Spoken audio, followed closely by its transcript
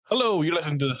Hello, you're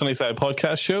listening to the Sunnyside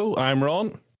Podcast Show. I'm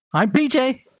Ron. I'm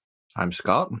PJ. I'm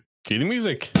Scott. Cue the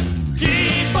music.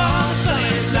 Keep on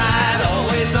Sunnyside,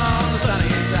 always on the sunny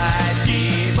side.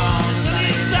 Keep on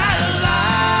Sunnyside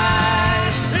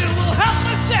alive. It will help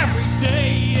us every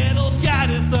day. It'll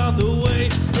guide us on the way.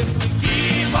 If we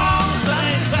keep on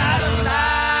Sunnyside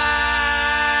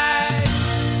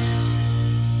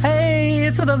alive. Hey,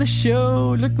 it's another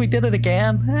show. Look, we did it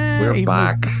again. We're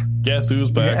back. Guess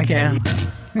who's back? Again.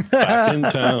 Back in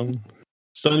town.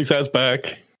 Sunnyside's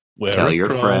back. Where Tell it's your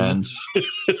from. friends.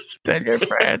 Tell your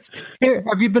friends. Here,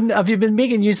 have you been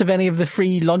making use of any of the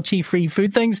free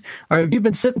food things, or have you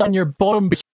been sitting on your bottom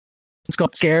basement,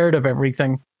 got scared of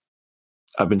everything?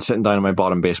 I've been sitting down in my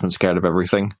bottom basement scared of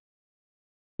everything.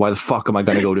 Why the fuck am I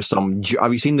going to go to some...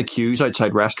 Have you seen the queues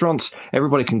outside restaurants?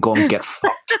 Everybody can go and get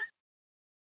fucked.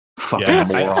 Fucking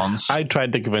morons. I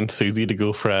tried to convince Susie to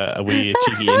go for a wee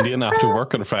cheeky Indian after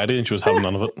work on a Friday, and she was having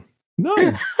none of it. No.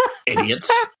 Idiots.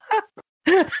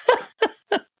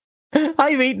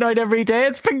 I've eaten out every day.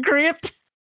 It's been great.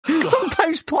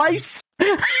 Sometimes twice.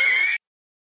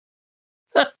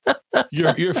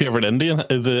 Your favourite Indian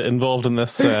is involved in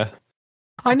this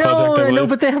I project, I know, believe.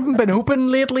 but they haven't been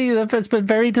open lately. It's been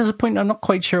very disappointing. I'm not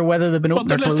quite sure whether they've been But open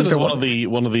they're or closed listed as or one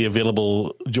what. of the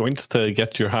available joints to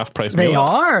get your half price They meal.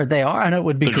 are, and it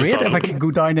would be They're just great not if I open. could go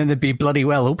down and they'd be bloody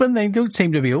well open. They don't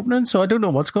seem to be opening, so I don't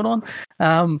know what's going on.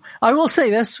 I will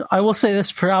say this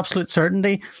for absolute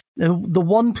certainty. The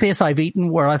one place I've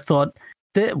eaten where I thought,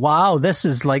 wow, this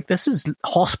is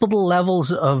hospital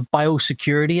levels of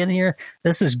biosecurity in here.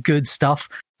 This is good stuff.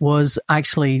 Was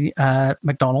actually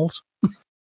McDonald's.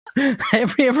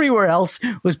 Everywhere else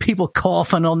was people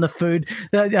coughing on the food.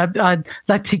 That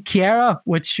tiquera,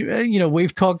 which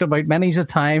we've talked about many's a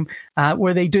time,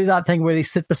 where they do that thing where they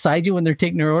sit beside you when they're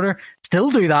taking your order.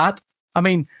 Still do that. I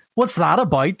mean, what's that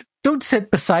about? Don't sit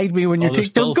beside me when you're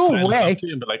taking. Don't go away.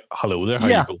 And be like, hello there, how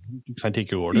Yeah. you going? Can I take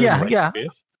your order? Yeah, Right yeah.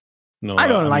 face? No, I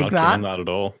don't I'm like not doing that. that at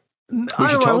all.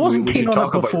 I wasn't we keen should on it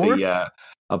talk about before. the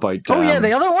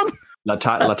The other one. La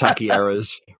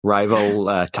Taquiera's rival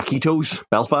Taquitos,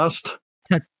 Belfast.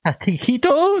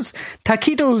 Taquitos,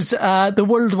 the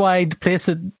worldwide place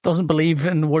that doesn't believe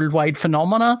in worldwide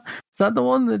phenomena. Is that the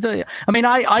one? I mean,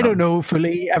 I don't know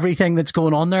fully everything that's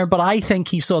going on there, but I think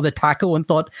he saw the taco and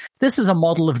thought, this is a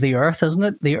model of the Earth, isn't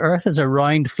it? The Earth is a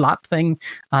round, flat thing,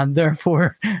 and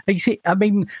therefore,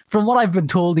 from what I've been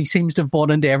told, he seems to have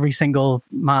bought into every single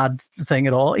mad thing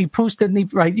at all. He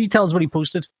posted, right? You tell us what he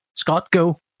posted. Scott,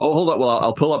 go. Oh, hold on. Well,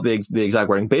 I'll pull up the exact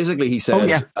wording. Basically, he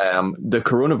said, the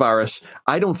coronavirus,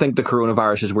 I don't think the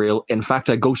coronavirus is real. In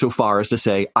fact, I go so far as to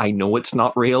say, I know it's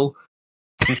not real.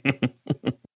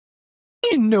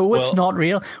 It's not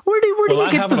real. Where do you I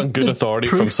get have it on good authority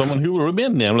proof? from someone who will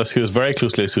remain nameless, who is very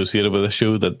closely associated with the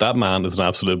show, that man is an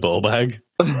absolute ball bag.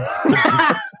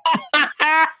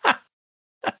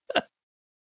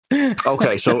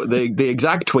 Okay, so the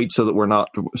exact tweet, so that we're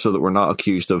not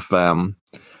accused of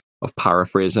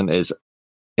paraphrasing, is,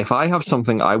 if I have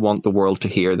something I want the world to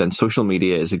hear, then social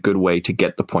media is a good way to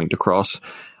get the point across.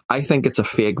 I think it's a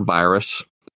fake virus.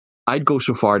 I'd go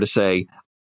so far to say,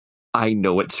 I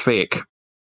know it's fake.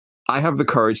 I have the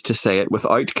courage to say it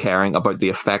without caring about the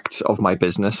effects of my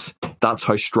business. That's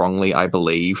how strongly I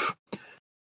believe.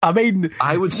 I mean,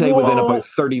 I would say within about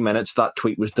 30 minutes, that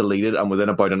tweet was deleted, and within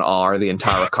about an hour, the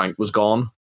entire account was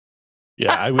gone.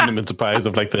 Yeah, I wouldn't have been surprised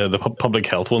if the public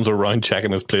health ones were around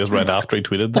checking his place right after he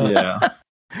tweeted that. Yeah.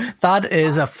 That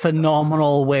is a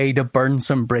phenomenal way to burn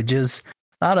some bridges.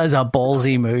 That is a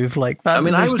ballsy move. Like that. I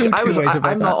mean, I'm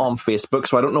not on Facebook,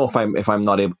 so I don't know if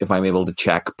I'm able to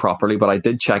check properly. But I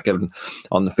did check it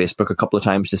on the Facebook a couple of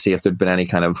times to see if there'd been any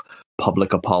kind of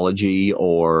public apology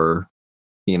or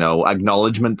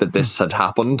acknowledgement that this had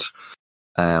happened.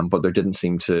 But there didn't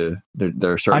seem to.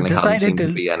 There certainly hasn't seemed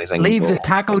to be anything. Leave the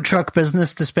taco truck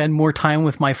business to spend more time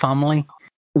with my family.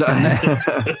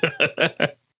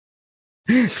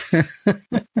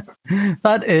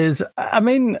 That is, I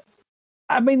mean,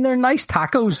 they're nice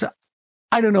tacos.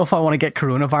 I don't know if I want to get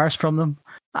coronavirus from them.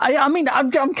 I'm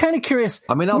kind of curious.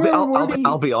 I mean, I'll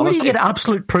be honest. Where do you get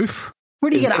absolute proof? Where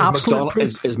do you get absolute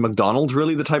proof? Is McDonald's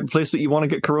really the type of place that you want to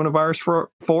get coronavirus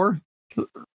for?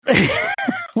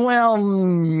 Well,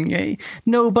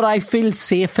 no, but I feel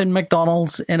safe in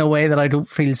McDonald's in a way that I don't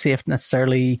feel safe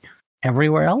necessarily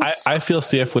everywhere else. I feel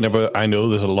safe whenever I know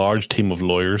there's a large team of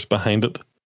lawyers behind it.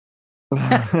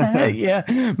 Yeah,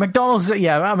 McDonald's.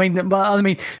 Yeah, I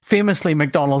mean, famously,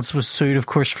 McDonald's was sued, of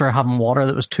course, for having water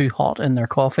that was too hot in their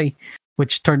coffee,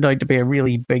 which turned out to be a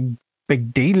really big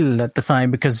big deal at the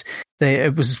time because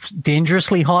it was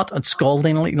dangerously hot and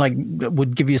scaldingly, like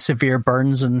would give you severe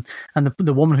burns, and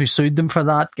the woman who sued them for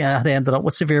that had ended up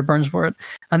with severe burns for it,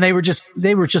 and they were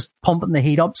just pumping the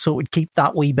heat up so it would keep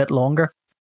that wee bit longer.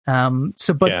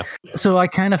 So I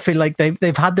kind of feel like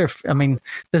they've had their, I mean,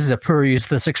 this is a poor use of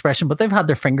this expression, but they've had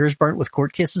their fingers burnt with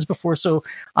court cases before, so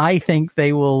I think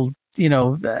they will, you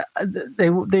know, they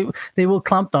will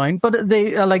clamp down. But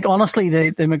they like, honestly,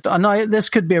 now this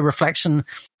could be a reflection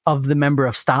of the member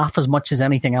of staff as much as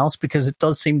anything else, because it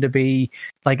does seem to be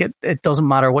like it doesn't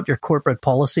matter what your corporate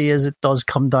policy is, it does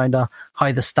come down to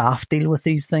how the staff deal with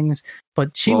these things.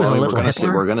 But she was a little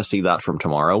Hitler. We're going to see that from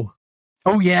tomorrow.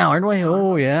 Oh yeah, aren't we?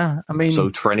 Oh yeah. I mean, so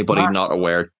for anybody not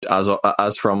aware,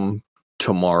 as from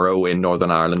tomorrow in Northern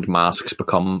Ireland, masks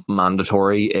become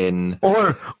mandatory in.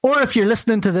 Or if you're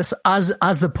listening to this as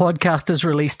the podcast is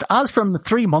released, as from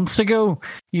 3 months ago,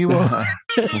 you will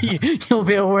you'll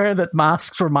be aware that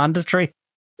masks were mandatory.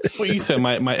 What you said?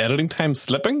 My editing time's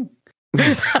slipping.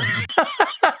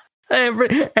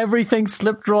 Everything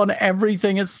slipped, Ron.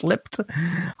 Everything has slipped.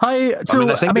 I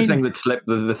think the thing that slipped,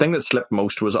 the thing that slipped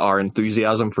most was our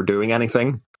enthusiasm for doing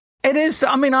anything. It is.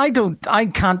 I mean, I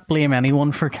can't blame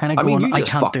anyone for kind of going, I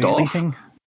can't do anything.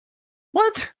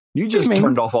 What? You just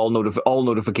turned off all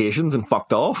notifications and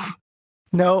fucked off.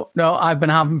 No, I've been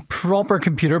having proper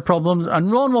computer problems, and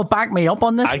Ron will back me up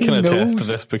on this. I can attest to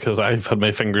this because I've had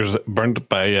my fingers burnt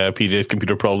by PJ's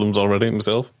computer problems already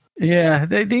myself. Yeah,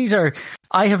 these are.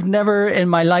 I have never in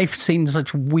my life seen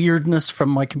such weirdness from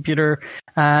my computer.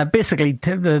 Basically,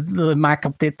 the Mac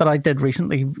update that I did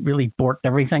recently really borked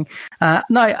everything.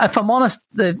 Now, if I'm honest,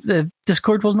 the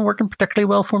Discord wasn't working particularly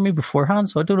well for me beforehand,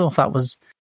 so I don't know if that was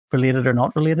related or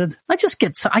not related. I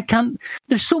can't.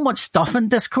 There's so much stuff in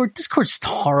Discord. Discord's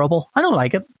horrible. I don't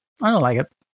like it.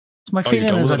 My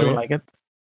feeling is I don't like it.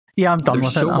 Yeah, I'm done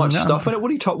with it. There's so much stuff in it.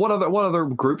 What are you talking? What other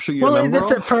groups are you a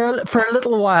member of? For a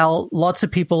little while, lots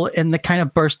of people in the kind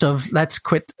of burst of let's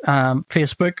quit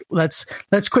Facebook, let's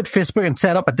quit Facebook and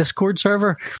set up a Discord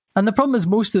server. And the problem is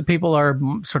most of the people are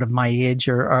sort of my age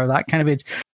or that kind of age.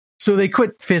 So they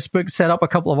quit Facebook, set up a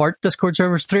couple of art Discord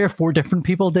servers. 3 or 4 different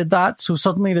people did that. So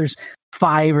suddenly there's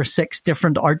 5 or 6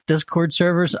 different art Discord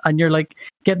servers, and you're like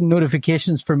getting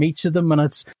notifications from each of them, and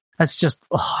it's just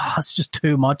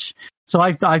too much. So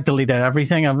I've deleted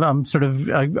everything. I'm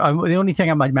the only thing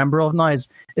I'm a member of now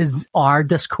is our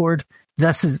Discord.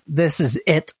 This is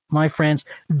it, my friends.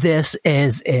 This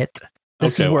is it.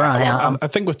 This is where I am. I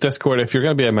think with Discord, if you're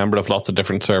going to be a member of lots of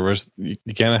different servers, you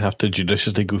kind of have to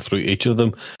judiciously go through each of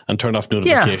them and turn off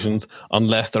notifications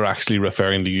unless they're actually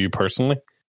referring to you personally.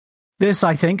 This,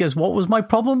 I think, is what was my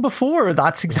problem before.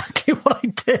 That's exactly what I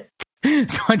did.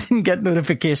 So I didn't get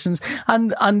notifications,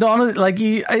 and honestly, like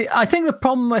I think the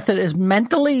problem with it is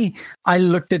mentally. I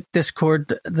looked at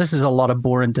Discord. This is a lot of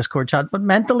boring Discord chat, but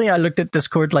mentally, I looked at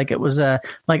Discord like it was a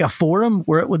forum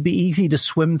where it would be easy to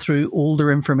swim through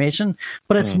older information.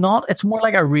 But it's not. It's more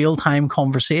like a real time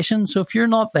conversation. So if you're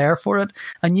not there for it,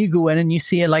 and you go in and you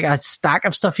see like a stack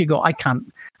of stuff, you go, I can't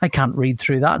read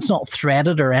through that. It's not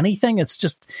threaded or anything. It's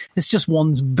just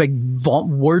one big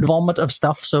word vomit of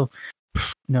stuff. So.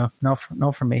 No, not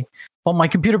for me. But my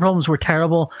computer problems were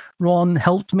terrible. Ron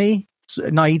helped me.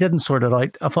 No, he didn't sort it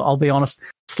out. I'll be honest.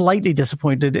 Slightly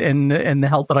disappointed in the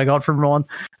help that I got from Ron.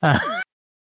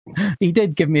 He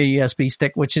did give me a USB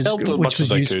stick, which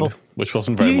was useful. Which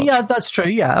wasn't very much. Yeah, that's true.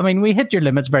 Yeah, I mean, we hit your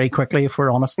limits very quickly, if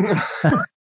we're honest.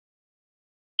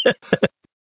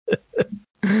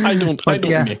 I don't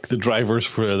make the drivers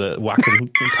for the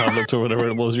Wacom tablets or whatever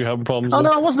it was you have problems with.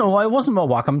 No, it wasn't a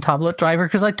Wacom tablet driver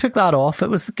because I took that off. It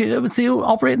was the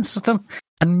operating system,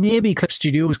 and maybe Clip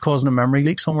Studio was causing a memory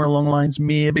leak somewhere along the lines.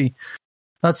 Maybe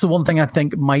that's the one thing I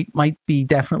think might be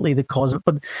definitely the cause of it.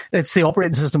 But it's the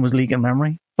operating system was leaking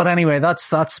memory. But anyway,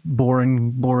 that's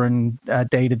boring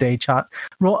day-to-day chat.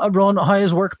 Ron, how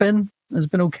has work been? Has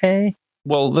it been okay?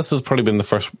 Well, this has probably been the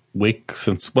first week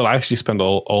since... Well, I actually spent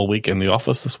all week in the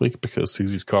office this week because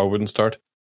Susie's car wouldn't start.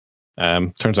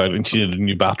 Turns out she needed a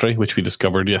new battery, which we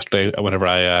discovered yesterday whenever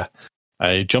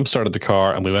I jump-started the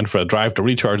car and we went for a drive to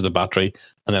recharge the battery,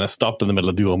 and then I stopped in the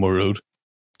middle of the Omo Road.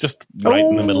 Just right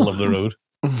in the middle of the road.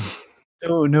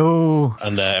 Oh, no.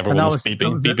 And everyone was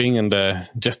beeping and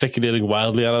gesticulating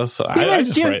wildly at us. So I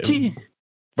just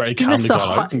very calmly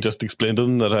got out and just explained to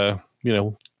them that...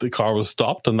 the car was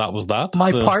stopped and that was that.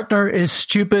 My partner is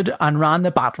stupid and ran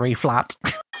the battery flat.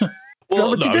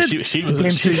 Well, no, she was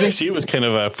kind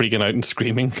of freaking out and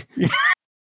screaming.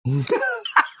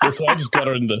 So I just got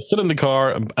her to sit in the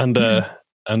car and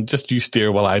And just you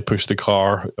steer while I push the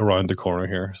car around the corner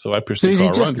here. So I push the Susie,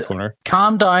 car just around the corner.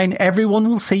 calm down. Everyone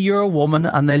will see you're a woman,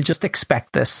 and they'll just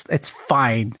expect this. It's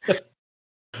fine.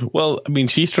 Well, I mean,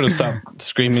 she sort of sat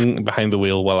screaming behind the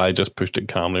wheel while I just pushed it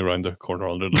calmly around the corner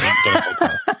under the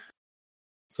pass.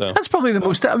 So That's probably the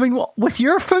most. I mean, with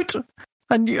your foot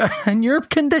and your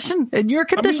condition, and your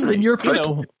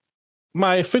foot.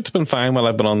 My foot's been fine while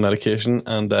I've been on medication,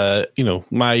 and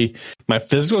my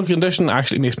physical condition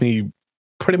actually makes me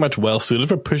pretty much well suited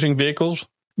for pushing vehicles.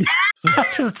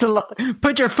 That's just a lot.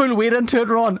 Put your full weight into it,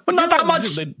 Ron. Well, not that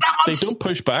much. They don't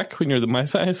push back when you're my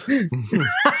size.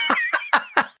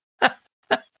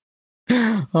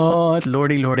 Oh,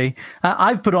 lordy.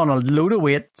 I've put on a load of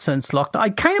weight since lockdown.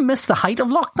 I kind of miss the height of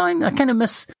lockdown. I kind of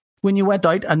miss when you went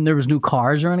out and there was no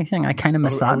cars or anything. I kind of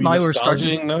miss that. Now we're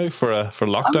starting now for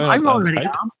lockdown.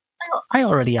 I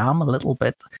already am a little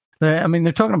bit. I mean,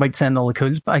 they're talking about sending all the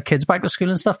kids back to school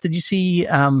and stuff. Did you see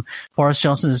Boris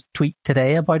Johnson's tweet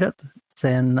today about it?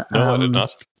 Saying, no, I did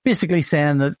not. Basically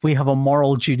saying that we have a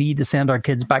moral duty to send our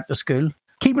kids back to school.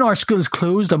 Keeping our schools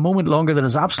closed a moment longer than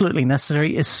is absolutely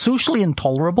necessary is socially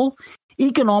intolerable,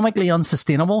 economically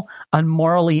unsustainable, and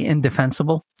morally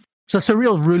indefensible. So it's a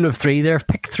real rule of three there.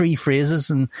 Pick three phrases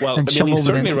and he's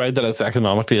certainly right that it's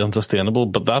economically unsustainable,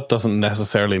 but that doesn't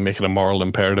necessarily make it a moral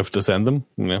imperative to send them.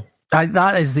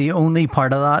 That is the only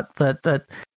part of that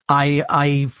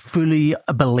I fully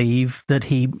believe that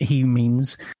he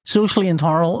means. Socially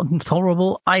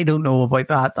intolerable, I don't know about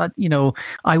that.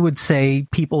 I would say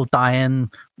people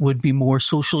dying would be more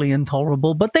socially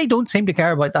intolerable, but they don't seem to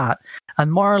care about that.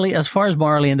 And morally, as far as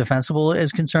morally indefensible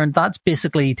is concerned, that's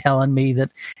basically telling me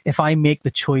that if I make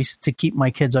the choice to keep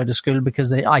my kids out of school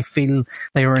because I feel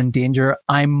they are in danger,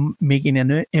 I'm making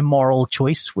an immoral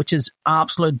choice, which is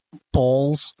absolute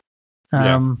balls.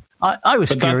 I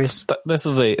was furious. This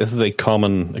is a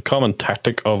common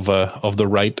tactic of the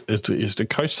right is to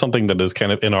couch something that is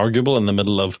kind of inarguable in the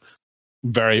middle of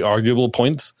very arguable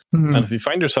points. Mm-hmm. And if you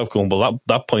find yourself going, well,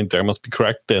 that point there must be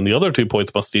correct, then the other 2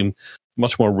 points must seem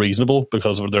much more reasonable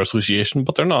because of their association,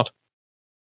 but they're not.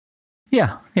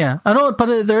 Yeah. I know,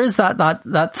 but there is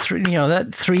that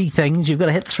three things. You've got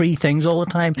to hit three things all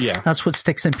the time. Yeah, that's what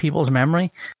sticks in people's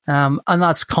memory, and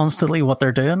that's constantly what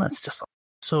they're doing. It's just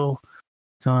so.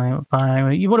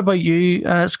 What about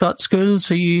you, Scott? Schools?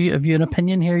 Have you an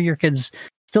opinion here? Your kid's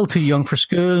still too young for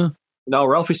school. No,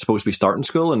 Ralphie's supposed to be starting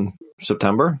school in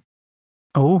September.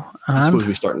 Oh, and he's supposed to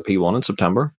be starting P1 in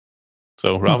September.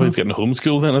 So Ralphie's getting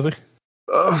homeschooled then, is he?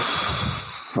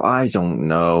 I don't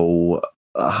know.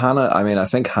 Hannah, I mean, I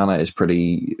think Hannah is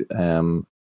pretty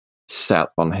set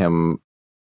on him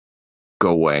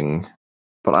going,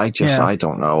 but I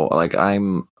don't know. Like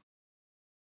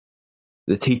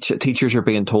the teachers are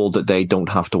being told that they don't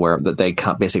have to wear, that they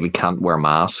can't wear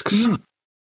masks,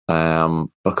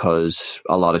 because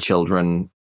a lot of children,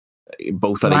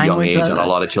 both at a young age and a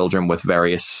lot of children with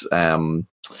various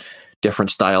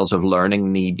different styles of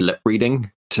learning, need lip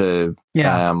reading to.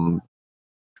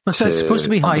 So it's supposed to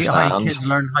be how kids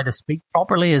learn how to speak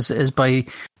properly is by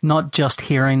not just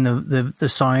hearing the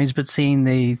sounds, but seeing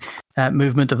the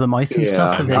movement of the mouth and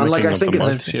stuff. And I think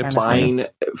it's fine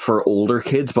for older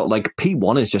kids, but like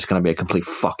P1 is just going to be a complete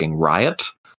fucking riot.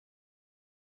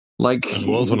 Like it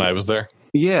was when I was there.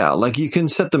 Yeah, like you can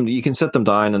sit them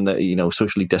down and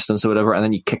socially distance or whatever, and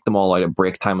then you kick them all out at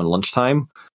break time and lunchtime,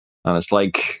 and it's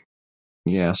like.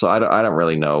 Yeah, so I don't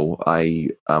really know. I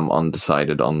am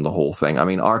undecided on the whole thing. I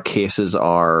mean, our cases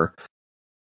are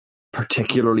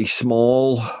particularly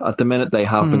small at the minute. They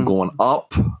have been going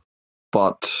up,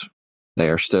 but they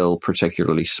are still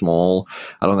particularly small.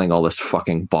 I don't think all this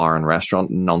fucking bar and restaurant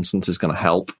nonsense is going to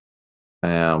help.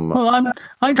 Well, I'm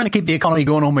trying to keep the economy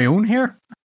going on my own here.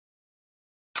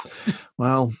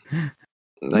 Well...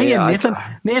 Me and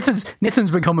Nathan's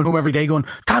been coming home every day going,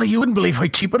 Daddy, you wouldn't believe how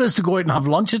cheap it is to go out and have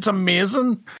lunch. It's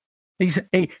amazing.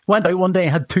 He went out one day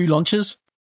and had 2 lunches,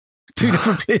 2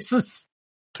 different places.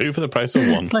 2 for the price of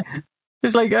 1.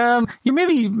 It's like you're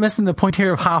maybe missing the point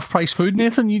here of half price food,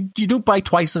 Nathan. You don't buy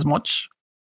twice as much.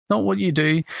 Not what you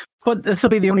do. But this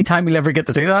will be the only time you'll ever get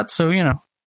to do that. So,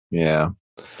 Yeah.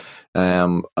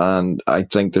 And I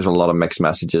think there's a lot of mixed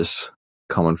messages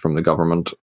coming from the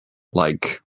government.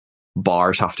 Like,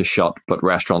 bars have to shut, but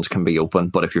restaurants can be open.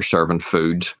 But if you're serving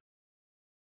food,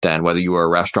 then whether you were a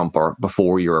restaurant bar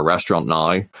before, you're a restaurant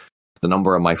now, the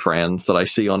number of my friends that I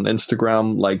see on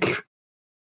Instagram, like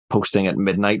posting at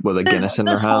midnight with a Guinness in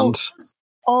their hand.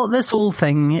 This whole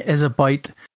thing is about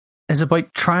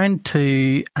trying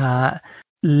to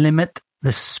limit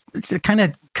kind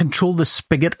of control the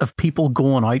spigot of people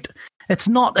going out. it's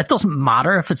not. It doesn't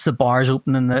matter if it's the bars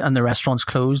open and the restaurants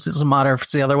closed. It doesn't matter if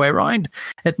it's the other way around.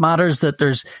 It matters that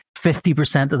there's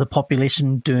 50% of the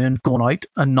population going out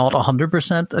and not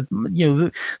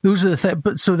 100%. Those are the things.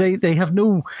 But so they have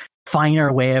no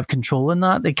finer way of controlling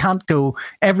that. They can't go,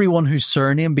 everyone whose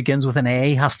surname begins with an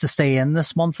A has to stay in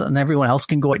this month and everyone else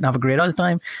can go out and have a great old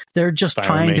time. They're just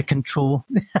trying to control.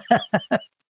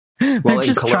 Well,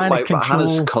 just trying to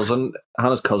control.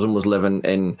 Hannah's cousin was living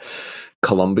in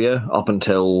Colombia up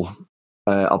until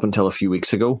a few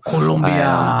weeks ago. Colombia.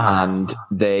 And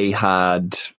they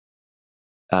had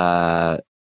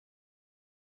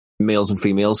males and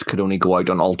females could only go out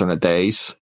on alternate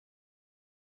days.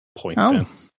 Point then.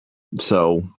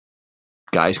 So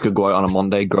guys could go out on a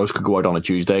Monday, girls could go out on a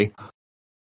Tuesday.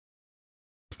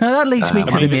 Now that leads me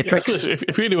to the Matrix. If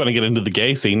you really want to get into the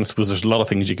gay scene, I suppose there's a lot of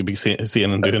things you could be seeing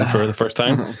and doing for the first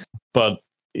time. But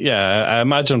yeah, I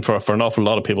imagine for an awful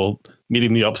lot of people,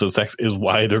 meeting the opposite sex is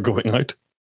why they're going out.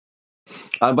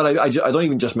 But I don't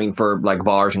even just mean for like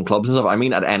bars and clubs and stuff. I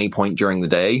mean at any point during the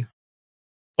day.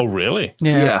 Oh, really?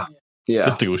 Yeah.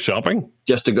 Just to go shopping?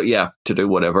 Just to go, to do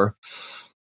whatever.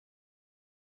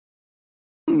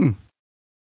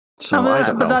 So I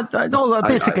don't know.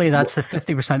 Basically, that's the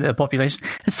 50% of the population.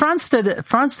 France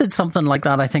did something like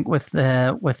that, I think, with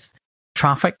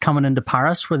traffic coming into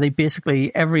Paris, where they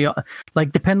basically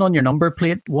depend on your number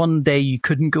plate. One day you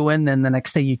couldn't go in, then the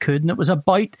next day you could, and it was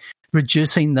about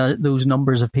reducing those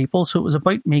numbers of people. So it was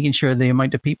about making sure the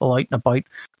amount of people out and about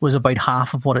was about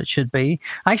half of what it should be.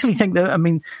 I actually think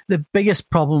the biggest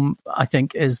problem, I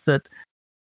think, is that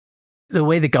the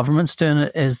way the government's doing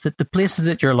it is that the places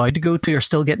that you're allowed to go to are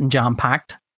still getting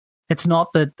jam-packed. It's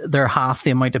not that they're half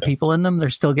the amount of people in them. They're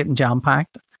still getting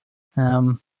jam-packed.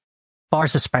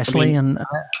 Bars especially.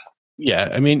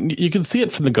 You can see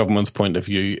it from the government's point of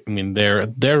view. I mean,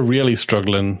 they're really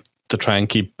struggling to try and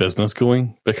keep business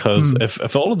going, because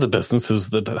if all of the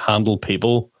businesses that handle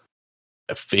people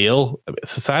fail,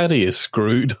 society is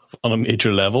screwed on a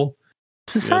major level.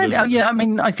 Society,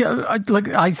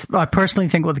 I personally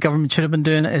think what the government should have been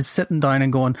doing is sitting down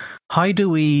and going, how do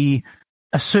we,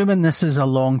 assuming this is a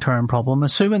long-term problem,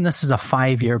 assuming this is a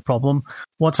 5-year problem,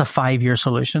 what's a 5-year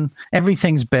solution?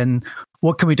 Everything's been,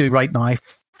 what can we do right now?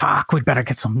 Fuck, we'd better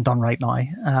get something done right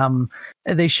now.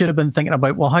 They should have been thinking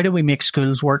about, well, how do we make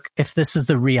schools work if this is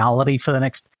the reality for the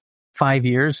next 5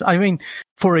 years? I mean,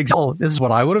 for example, this is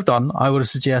what I would have done. I would have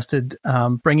suggested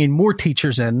bringing more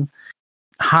teachers in,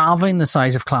 having the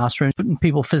size of classrooms, putting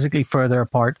people physically further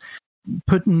apart,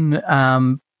 putting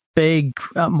big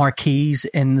marquees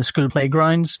in the school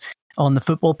playgrounds, on the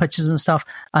football pitches and stuff,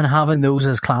 and having those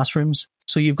as classrooms.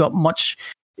 So you've got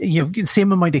the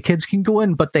same amount of kids can go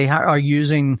in, but they are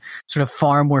using sort of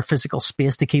far more physical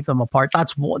space to keep them apart.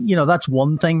 That's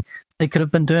one thing they could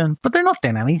have been doing, but they're not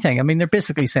doing anything. I mean, they're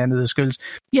basically saying to the schools,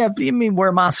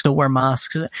 wear masks, don't wear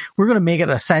masks. We're going to make it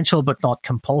essential, but not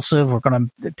compulsive. We're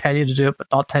going to tell you to do it, but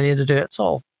not tell you to do it. It's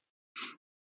all.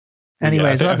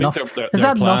 Anyway, is that enough? Is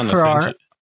that enough for our?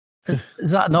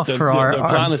 Is that enough for our? Their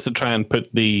plan is to try and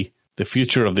put the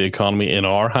future of the economy in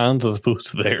our hands as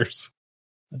opposed to theirs.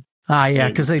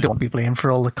 Because they don't be blamed for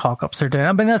all the cock-ups they're doing.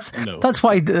 I mean, that's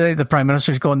why the Prime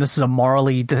Minister's going, this is a moral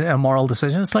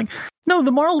decision. It's like, no,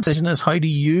 the moral decision is how do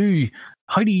you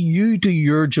do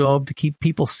your job to keep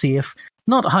people safe?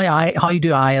 Not how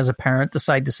do I as a parent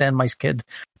decide to send my kid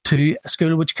to a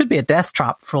school, which could be a death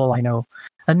trap for all I know.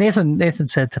 And Nathan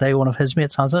said today one of his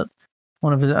mates has it.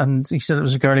 And he said it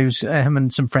was a girl him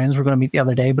and some friends were going to meet the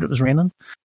other day, but it was raining.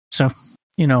 So,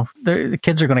 the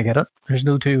kids are going to get it. There's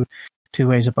no two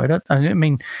ways about it. I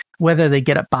mean, whether they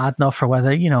get it bad enough or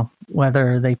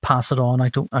whether they pass it on, I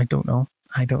don't know.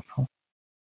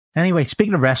 Anyway,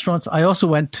 speaking of restaurants, I also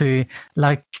went to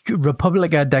La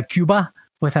República de Cuba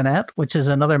with Annette, which is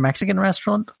another Mexican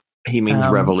restaurant. He means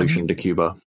Revolution de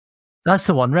Cuba. That's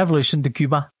the one, Revolution de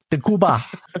Cuba. De Cuba.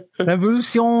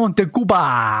 Revolution de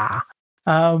Cuba.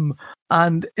 And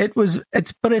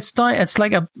it's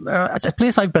like a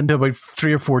place I've been to about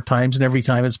 3 or 4 times, and every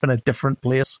time it's been a different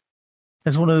place.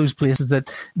 It's one of those places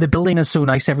that the building is so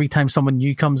nice. Every time someone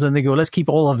new comes in, they go, let's keep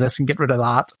all of this and get rid of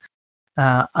that.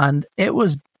 And it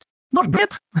was not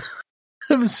great.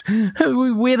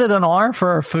 We waited an hour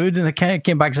for our food, and they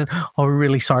came back and said, oh, we're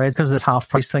really sorry. It's because of this half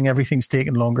price thing. Everything's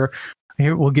taking longer.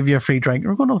 Here, we'll give you a free drink.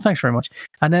 And we're going, no, thanks very much.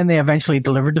 And then they eventually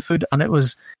delivered the food, and it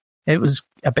was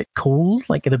a bit cold,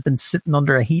 like it had been sitting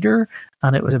under a heater,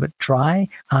 and it was a bit dry,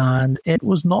 and it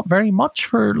was not very much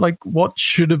for like what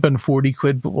should have been 40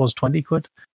 quid but was 20 quid.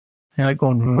 And like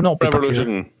going, we're not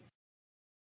Revolution.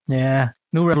 Yeah,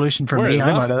 no Revolution for Where me. is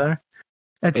I'm that? out of there.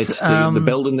 It's the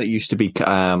building that used to be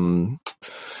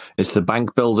It's the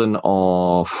bank building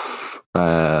off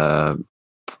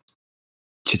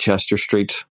Chichester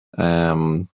Street.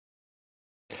 It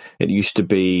used to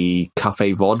be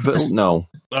Cafe Vaudeville. No.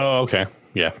 Oh, okay.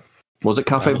 Yeah. Was it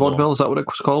Cafe Vaudeville? Is that what it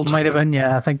was called? Might have been,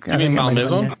 yeah. I think. You mean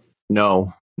Malmaison?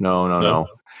 No.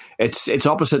 It's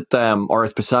opposite, or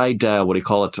it's beside, what do you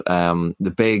call it?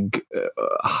 The big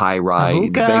high rise.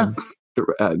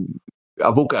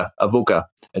 Avoca.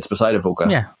 It's beside Avoca.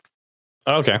 Yeah.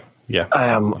 Okay. Yeah.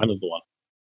 I know the one.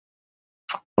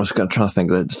 I was trying to think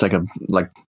that it's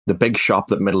like the big shop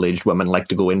that middle-aged women like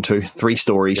to go into. 3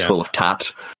 stories full of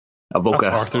tat. Avoca.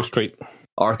 That's Arthur Street.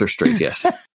 Arthur Street, yes.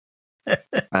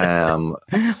 How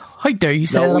dare you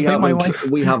say that about my wife?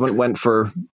 We haven't went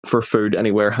for food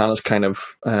anywhere. Hannah's kind of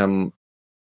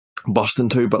busting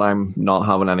to, but I'm not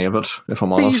having any of it, if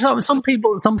I'm honest. Some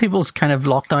people's kind of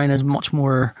lockdown is much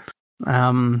more.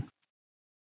 I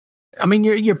mean,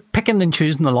 you're picking and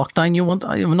choosing the lockdown you want.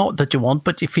 Not that you want,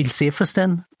 but you feel safest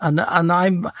in. And I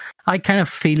kind of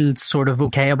feel sort of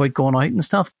okay about going out and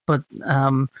stuff, but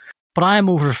I am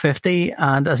over 50,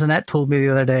 and as Annette told me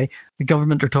the other day, the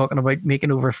government are talking about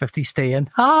making over 50 stay in.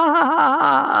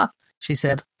 Ha! She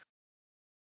said,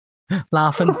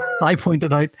 laughing. I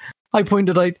pointed out,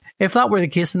 if that were the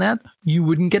case, Annette, you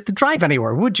wouldn't get to drive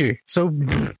anywhere, would you? So,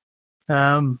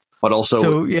 but also,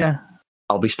 so yeah,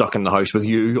 I'll be stuck in the house with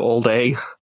you all day.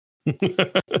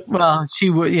 Well, she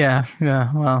would, yeah.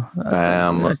 Well,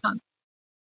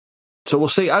 so we'll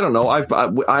see. I don't know.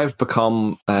 I've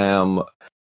become a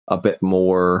bit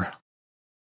more.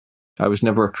 I was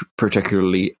never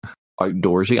particularly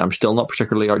outdoorsy. I'm still not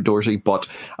particularly outdoorsy, but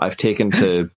I've taken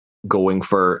to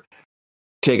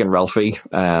taking Ralphie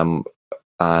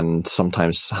and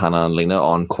sometimes Hannah and Lena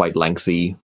on quite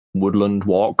lengthy woodland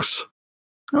walks.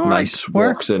 Nice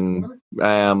walks in.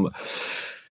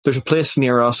 There's a place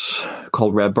near us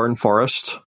called Redburn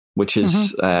Forest, which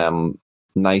is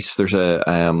nice. There's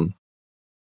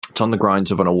it's on the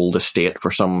grounds of an old estate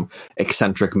for some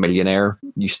eccentric millionaire.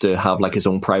 Used to have like his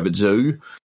own private zoo.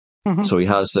 Mm-hmm. So he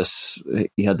had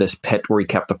this pit where he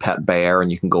kept a pet bear,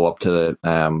 and you can go up to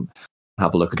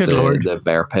have a look at the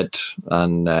bear pit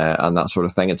and that sort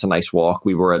of thing. It's a nice walk.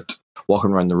 We were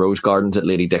walking around the Rose Gardens at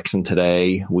Lady Dixon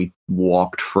today. We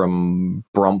walked from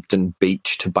Brompton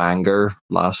Beach to Bangor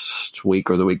last week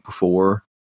or the week before.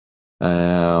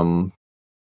 Can't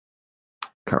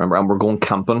remember. And we're going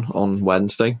camping on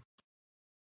Wednesday.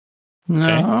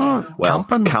 No, well,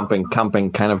 camping,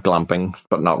 kind of glamping,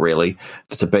 but not really.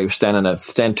 It's about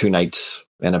staying 2 nights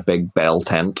in a big bell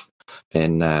tent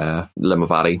in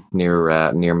Limavady near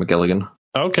McGilligan.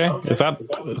 Okay, is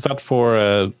that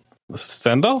for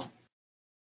Stendhal?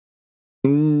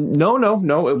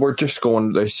 No. We're just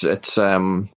going.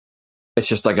 It's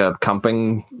just like a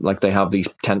camping. Like they have these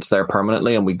tents there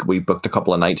permanently, and we booked a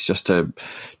couple of nights just to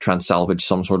try and salvage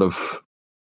some sort of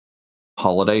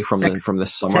holiday from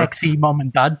this summer. Sexy mom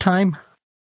and dad time.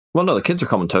 Well, no, the kids are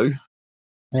coming too.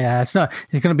 Yeah, it's going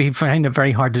to be kind of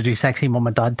very hard to do sexy mom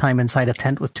and dad time inside a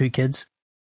tent with 2 kids.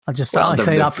 I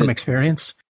say that from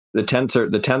experience. The tents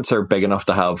are big enough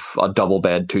to have a double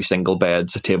bed, 2 single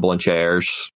beds, a table and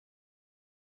chairs.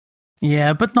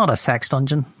 Yeah, but not a sex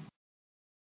dungeon.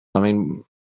 I mean,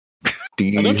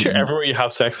 I'm not sure everywhere you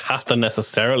have sex has to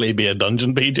necessarily be a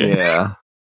dungeon, PJ. Yeah.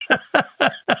 I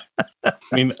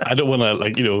mean, I don't want to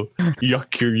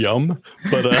yuck your yum,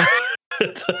 but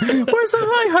where's that?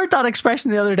 I heard that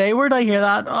expression the other day. Where did I hear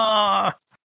that?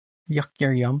 Yuck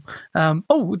your yum.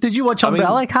 Did you watch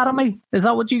Umbrella Academy? Is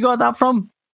that what you got that from?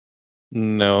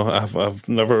 No, I've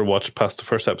never watched past the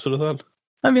first episode of that.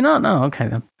 Have you not? No, okay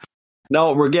then.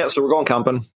 No, we're going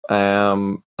camping,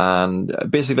 and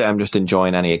basically I'm just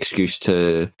enjoying any excuse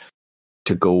to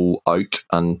go out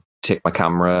and take my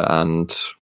camera and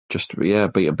just be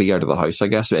out of the house, I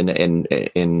guess,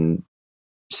 in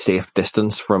safe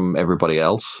distance from everybody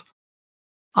else.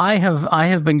 I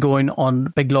have been going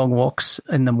on big long walks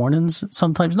in the mornings.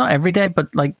 Sometimes not every day,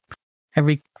 but like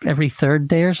every 3rd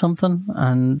day or something,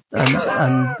 and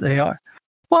they are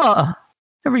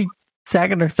every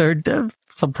 2nd or 3rd day.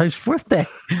 Sometimes 4th day.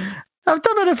 I've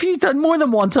done it more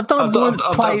than once. I've done it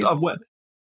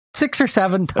 6 or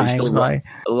 7 times. The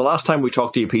last time we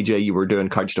talked to you, PJ, you were doing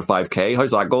Couch to 5K.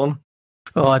 How's that going?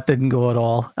 Oh, it didn't go at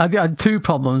all. I had 2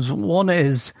 problems. One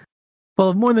is,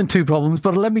 well, more than 2 problems,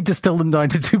 but let me distill them down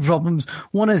to 2 problems.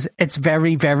 One is it's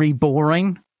very, very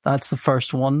boring. That's the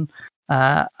first one.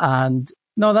 And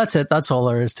no, that's it. That's all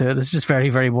there is to it. It's just very,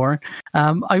 very boring.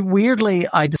 I woke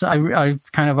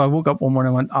up one morning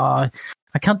and went,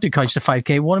 I can't do Couch to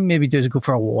 5K. What I maybe do is go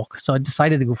for a walk. So I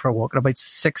decided to go for a walk at about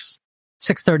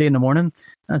 6:30 in the morning.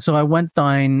 And so I went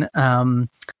down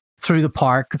through the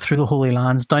park, through the Holy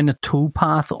Lands, down the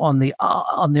towpath on the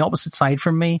opposite side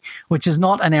from me, which is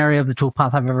not an area of the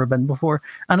towpath I've ever been before.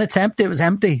 And it's empty. It was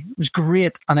empty. It was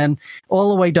great. And then all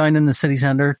the way down in the city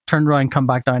centre, turned around, come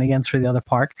back down again through the other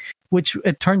park, which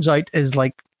it turns out is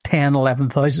like 10,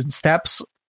 11,000 steps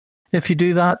if you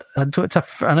do that.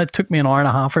 And it took me an hour and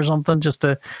a half or something just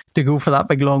to go for that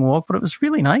big long walk, but it was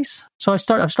really nice. So I've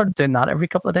started doing that every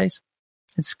couple of days.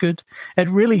 It's good. It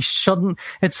really shouldn't.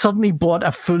 It suddenly brought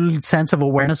a full sense of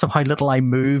awareness of how little I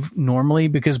move normally,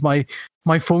 because my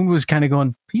phone was kind of going,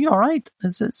 "Are you all right?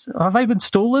 Have I been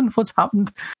stolen? What's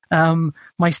happened?"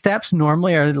 My steps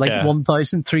normally are like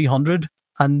 1,300,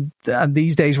 and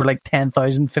these days were like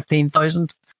 10,000,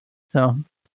 15,000. So,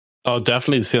 oh,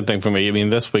 definitely the same thing for me. I mean,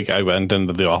 this week I went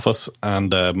into the office,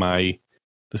 and the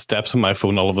steps on my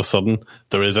phone, all of a sudden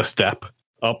there is a step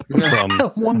up from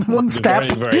one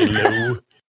step, very, very low,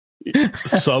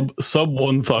 sub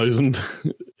 1,000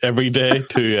 every day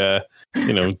to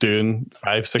doing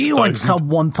 5,000-6,000. You weren't sub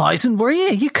 1,000, were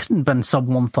you? You couldn't have been sub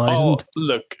 1,000. Oh,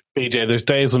 look, BJ, there's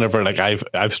days whenever like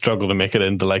I've struggled to make it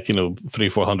into like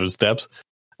 300-400 steps.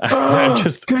 Good God! I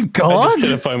just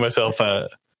kind of find myself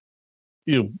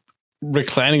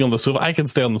reclining on the sofa. I can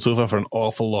stay on the sofa for an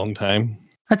awful long time.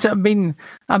 I think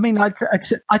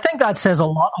that says a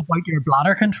lot about your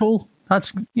bladder control.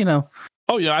 That's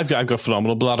Oh yeah, I've got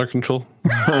phenomenal bladder control.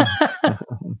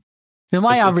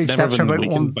 My average steps are about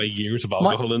one by years of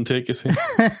alcohol intake. You see,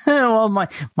 well,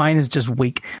 mine is just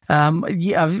weak.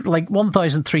 Like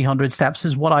 1,300 steps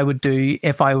is what I would do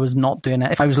if I was not doing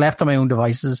it. If I was left on my own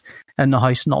devices in the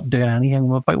house, not doing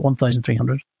anything, about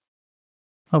 1,300.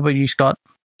 How about you, Scott?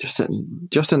 Just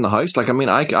in the house, like I mean,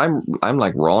 I'm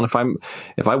like Ron. If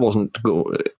I wasn't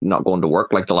not going to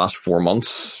work like the last 4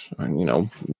 months,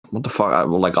 what the fuck? I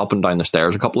would like up and down the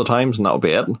stairs a couple of times, and that would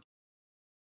be it.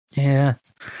 Yeah,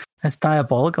 it's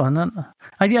diabolical, isn't it?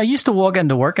 I used to walk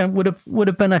into work, and it would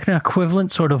have been an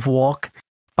equivalent sort of walk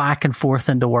back and forth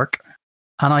into work,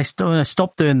 and I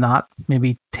stopped doing that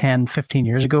maybe 10, 15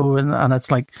 years ago, and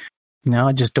it's like, no,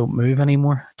 I just don't move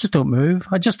anymore. Just don't move.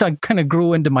 I kind of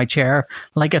grow into my chair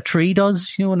like a tree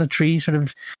does. When a tree sort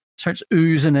of starts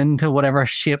oozing into whatever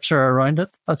shapes are around it.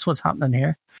 That's what's happening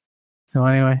here. So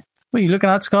anyway, what are you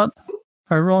looking at, Scott?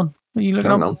 Or Ron? What are you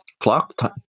looking at? Clock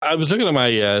time. I was looking at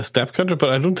my step counter, but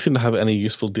I don't seem to have any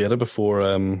useful data before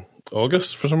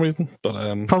August for some reason.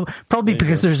 But probably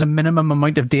because there's a minimum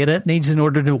amount of data it needs in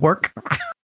order to work.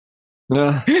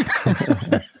 Yeah.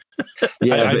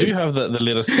 I do have the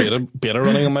latest beta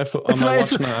running on my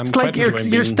watch now. I'm quite enjoying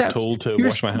being told to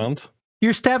wash my hands.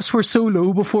 Your steps were so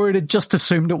low before it just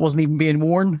assumed it wasn't even being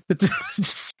worn. It just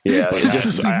assumed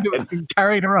it was being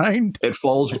carried around. It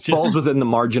falls within the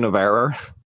margin of error.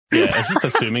 Yeah, it's just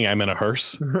assuming I'm in a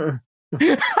hearse.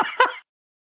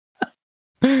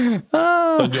 I have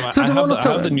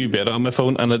the new beta on my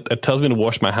phone, and it tells me to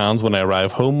wash my hands when I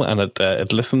arrive home, and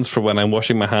it listens for when I'm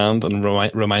washing my hands and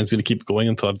reminds me to keep going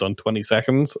until I've done 20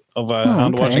 seconds of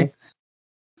hand washing.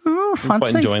 Oh, fancy! I'm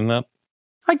quite enjoying that.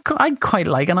 I'd quite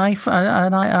like an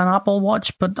Apple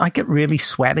Watch, but I get really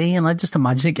sweaty, and I just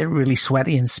imagine it get really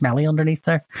sweaty and smelly underneath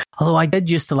there. Although I did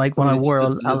used to like when I wore a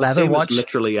leather watch.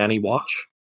 Literally any watch.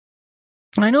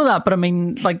 I know that, but I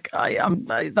mean, like,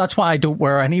 that's why I don't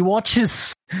wear any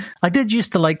watches. I did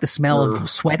used to like the smell of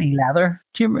sweaty leather.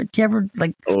 Do you ever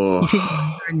like? It's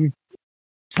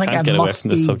like can't get away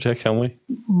from the subject, can we?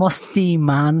 Musty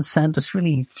man scent. It's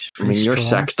really. I mean, your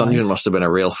sex dungeon must have been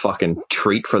a real fucking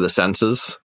treat for the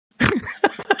senses.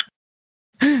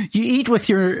 You eat with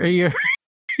your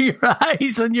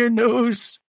eyes and your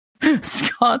nose,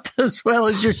 Scott, as well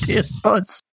as your taste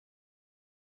buds.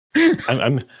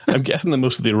 I'm guessing that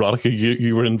most of the erotica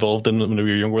you were involved in when you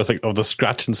were younger was like the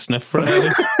scratch and sniff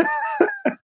variety.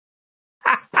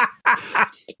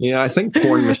 Yeah, I think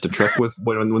porn missed a trick with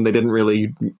when they didn't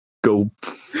really go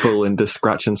full into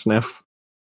scratch and sniff.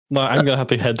 No, I'm gonna have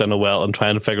to head down a well and try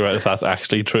and figure out if that's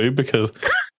actually true, because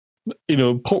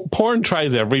porn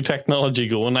tries every technology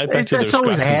going. I bet it's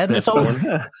always ahead. It's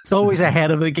always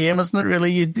ahead of the game, isn't it?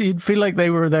 Really, you'd feel like they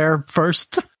were there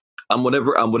first. And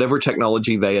whatever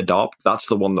technology they adopt, that's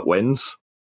the one that wins.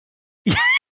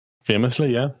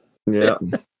 Famously, yeah. Yeah.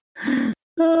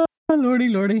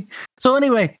 Lordy. So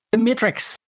anyway, The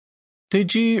Matrix.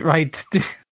 Did you I'm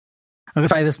gonna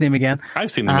try this name again.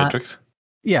 I've seen The Matrix.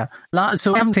 Yeah.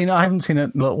 So I haven't seen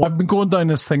it. Well, I've been going down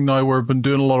this thing now where I've been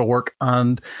doing a lot of work,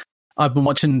 and I've been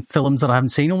watching films that I haven't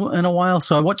seen in a while.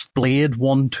 So I watched Blade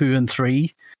 1, 2, and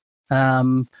 3.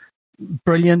 Brilliant.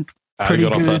 Pretty I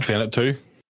got good. off that train at 2.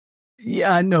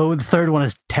 Yeah, no, the third one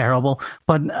is terrible.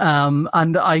 But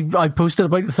and I posted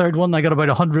about the third one. I got about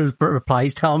 100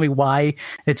 replies telling me why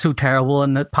it's so terrible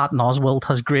and that Patton Oswalt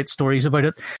has great stories about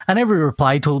it. And every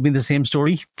reply told me the same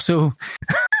story, so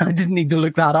I didn't need to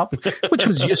look that up, which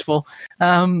was useful.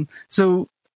 Lana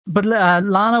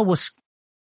Wachowski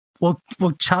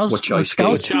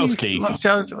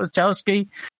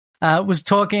was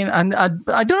talking, and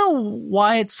I don't know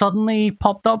why it suddenly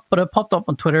popped up, but it popped up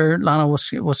on Twitter. Lana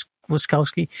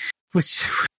Wachowski.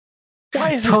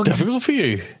 Why is this difficult for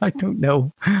you? I don't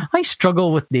know. I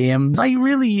struggle with names. I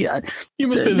really. You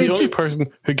must be the only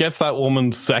person who gets that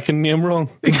woman's second name wrong.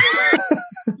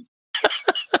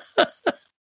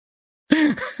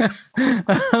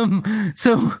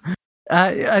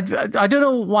 I don't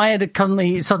know why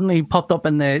it suddenly popped up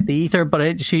in the ether,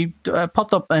 but she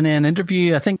popped up in an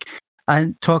interview, I think,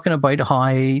 and talking about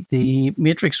how the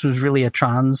Matrix was really a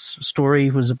trans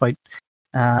story, was about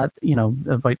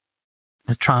about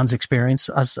the trans experience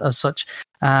as such,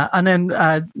 and then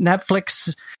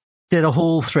Netflix did a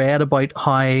whole thread about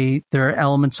how there are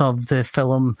elements of the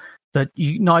film that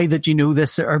now that you know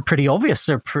this are pretty obvious.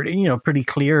 They're pretty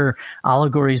clear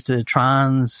allegories to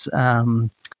trans.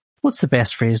 What's the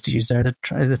best phrase to use there?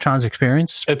 The trans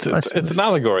experience. It's an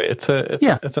allegory. It's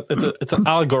an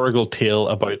allegorical tale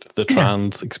about the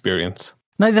trans experience.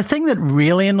 Now, the thing that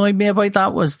really annoyed me about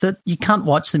that was that you can't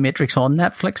watch The Matrix on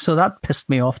Netflix, so that pissed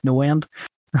me off no end.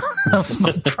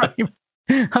 That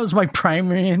was my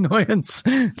primary annoyance.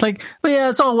 It's like, well, yeah,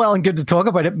 it's all well and good to talk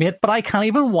about it, mate, but I can't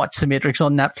even watch The Matrix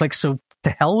on Netflix, so to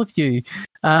hell with you.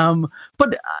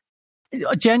 But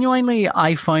genuinely,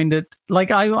 I find it,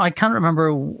 like, I can't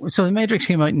remember. So The Matrix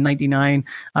came out in 99.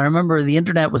 I remember the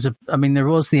internet there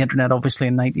was the internet obviously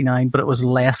in 99, but it was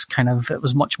less it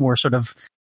was much more sort of,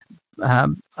 I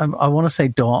want to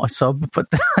say sub, but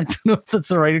I don't know if that's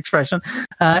the right expression.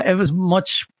 It was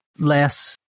much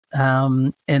less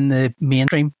in the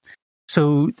mainstream.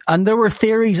 So, and there were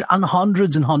theories and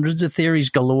hundreds of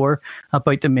theories galore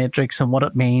about the Matrix and what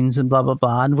it means and blah, blah,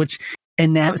 blah, and which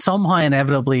somehow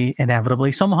inevitably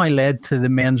led to the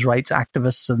men's rights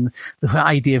activists and the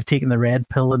idea of taking the red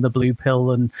pill and the blue pill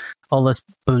and all this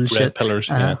bullshit. Red pillars,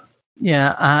 yeah.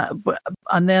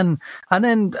 And then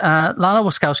Lana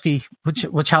Wachowski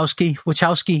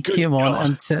came on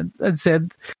and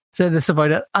said this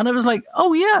about it, and I was like,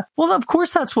 oh yeah, well of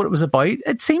course that's what it was about.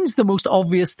 It seems the most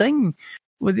obvious thing,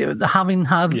 with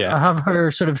have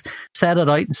her sort of set it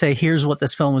out and say, here's what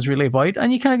this film was really about,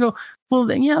 and you kind of go,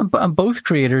 well yeah, but both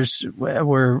creators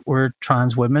were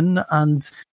trans women, and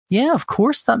yeah, of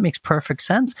course, that makes perfect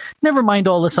sense. Never mind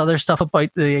all this other stuff about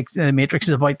the Matrix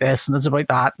is about this and it's about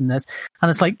that and this. And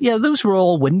it's like, yeah, those were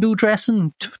all window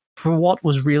dressing for what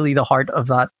was really the heart of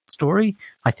that story,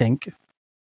 I think.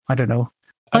 I don't know.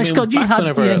 Scott,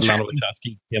 whenever Lana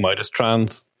Wachowski came out as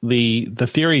trans, the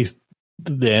theories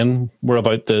then were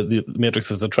about the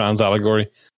Matrix as a trans allegory.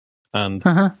 And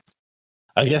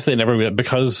I guess they never really,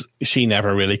 because she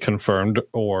never really confirmed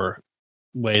or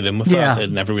weighed in with that. It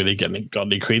never really got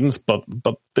any credence, but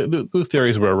those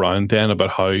theories were around then about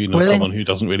how someone who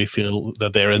doesn't really feel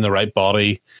that they're in the right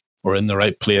body or in the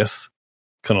right place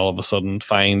can all of a sudden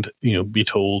find, be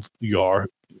told you are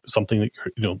something that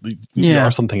you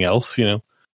are something else, and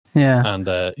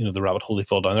the rabbit hole they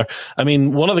fall down there. I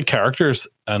mean, one of the characters,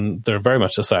 and they're very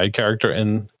much a side character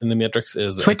in the Matrix,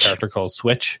 is Switch. A character called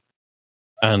Switch,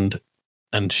 and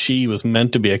she was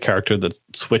meant to be a character that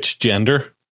switched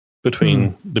gender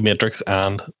between the Matrix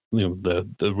and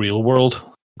the real world,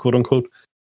 quote unquote.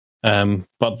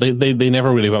 But they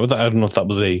never really went with that. I don't know if that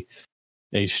was a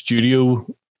studio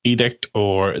edict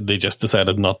or they just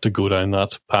decided not to go down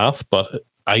that path. But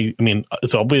I mean,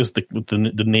 it's obvious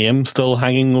the name still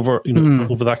hanging over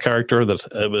over that character, that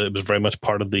it was very much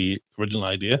part of the original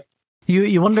idea.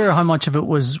 You wonder how much of it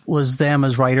was them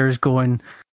as writers going,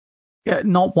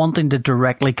 not wanting to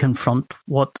directly confront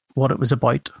what it was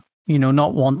about.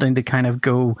 Not wanting to kind of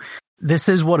go, this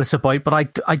is what it's about, but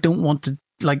I don't want to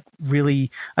I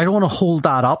don't want to hold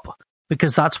that up,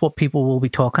 because that's what people will be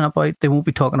talking about. They won't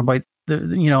be talking about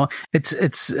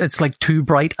it's like too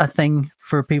bright a thing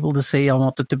for people to see. I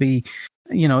want it to be,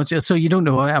 so you don't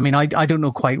know. I mean, I don't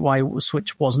know quite why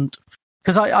Switch wasn't,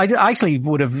 because I actually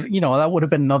would have, that would have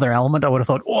been another element. I would have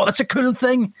thought, oh, that's a cool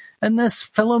thing in this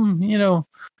film,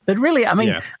 that really, I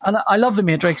mean, and I love The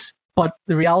Matrix, but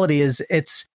the reality is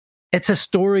it's a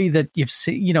story that you've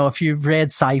seen, if you've read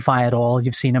sci-fi at all,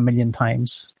 you've seen a million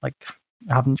times. Like,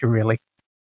 haven't you really?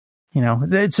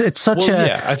 It's such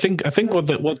I think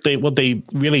what they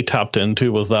really tapped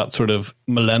into was that sort of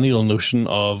millennial notion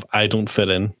of I don't fit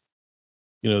in.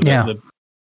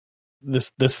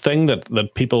 this thing that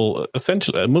people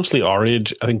essentially, mostly our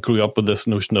age, I think, grew up with this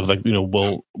notion of like,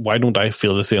 well, why don't I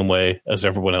feel the same way as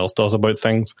everyone else does about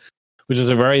things, which is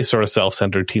a very sort of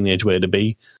self-centered teenage way to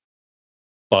be.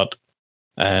 But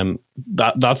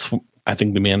that's I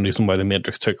think the main reason why The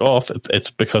Matrix took off.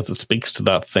 It's because it speaks to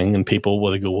that thing, and people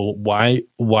will go, well,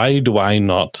 why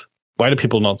do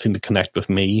people not seem to connect with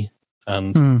me,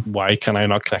 and why can I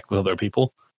not connect with other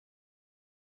people?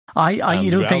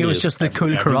 You don't think it was just the cool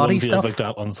karate feels stuff like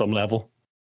that on some level?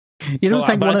 You don't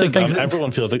think one of the things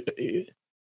everyone feels like?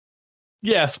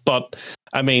 Yes, but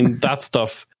I mean that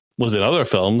stuff was in other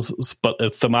films, but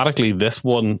thematically, this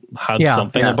one had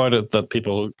something about it that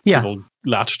people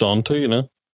latched onto.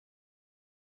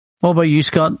 What about you,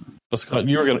 Scott? But Scott,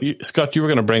 you were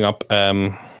gonna bring up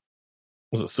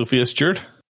was it Sophia Stewart?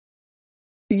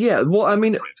 Yeah, well, I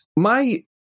mean,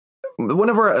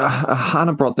 whenever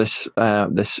Hannah brought this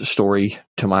story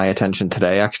to my attention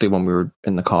today, actually when we were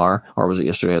in the car, or was it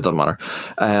yesterday? It doesn't matter.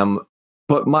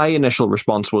 But my initial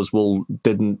response was, well,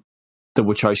 didn't the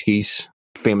Wachowskis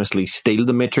famously steal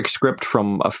the Matrix script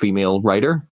from a female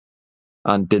writer?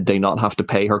 And did they not have to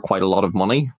pay her quite a lot of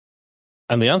money?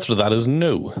 And the answer to that is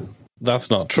no. That's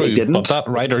not true. They didn't. But that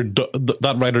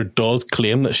writer does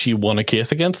claim that she won a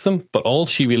case against them, but all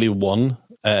she really won,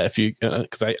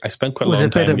 because I spent quite a long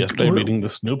time yesterday reading the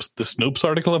Snopes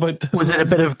article about this. Was it a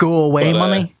bit of go away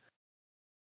money?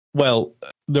 Well,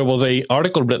 there was an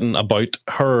article written about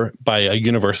her by a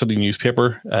university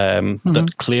newspaper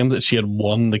that claimed that she had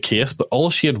won the case, but all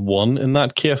she had won in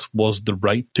that case was the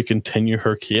right to continue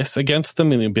her case against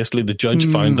them. And basically, the judge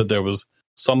found that there was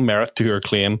some merit to her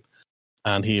claim,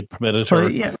 and he permitted her.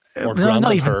 Or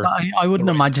granted her. I wouldn't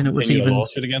imagine it was even a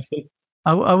lawsuit against them.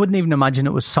 I wouldn't even imagine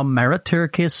it was some merit to her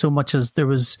case so much as there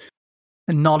was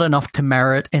not enough to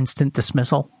merit instant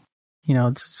dismissal.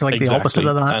 It's like the opposite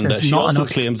of that. And she also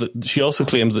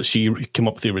claims that she came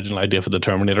up with the original idea for the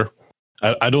Terminator.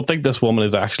 I don't think this woman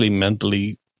is actually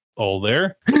mentally all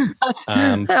there.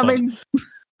 I mean,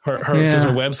 her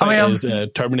website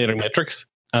is Terminator Matrix.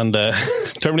 And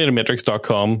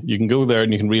TerminatorMatrix.com, you can go there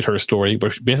and you can read her story.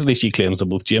 But basically, she claims that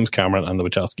both James Cameron and the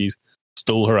Wachowskis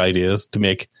stole her ideas to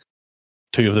make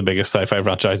two of the biggest sci-fi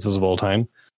franchises of all time,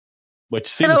 which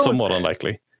seems somewhat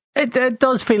unlikely. It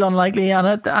does feel unlikely, and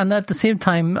at the same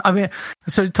time, I mean,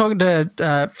 so talking to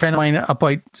a friend of mine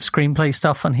about screenplay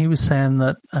stuff, and he was saying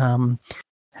that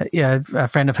a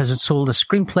friend of his had sold a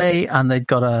screenplay, and they'd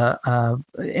got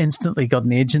instantly got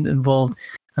an agent involved.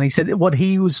 And he said what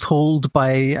he was told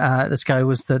by this guy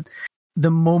was that the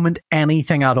moment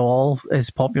anything at all is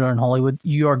popular in Hollywood,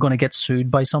 you are going to get sued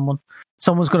by someone.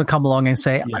 Someone's going to come along and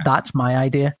say, "That's my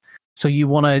idea." So you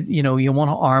want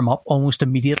to arm up almost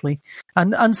immediately.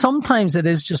 And sometimes it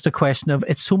is just a question of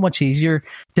it's so much easier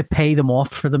to pay them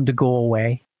off for them to go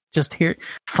away. Just here,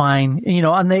 fine,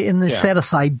 and they set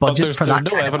aside budget for that.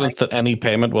 There's no evidence that any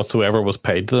payment whatsoever was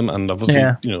paid to them, and obviously,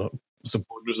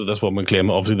 supporters of this woman claim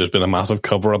obviously there's been a massive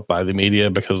cover up by the media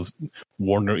because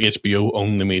Warner HBO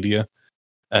own the media.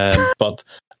 But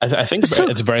I think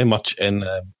it's very much in.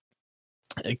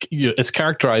 It's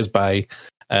characterized by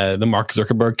the Mark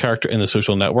Zuckerberg character in The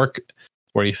Social Network,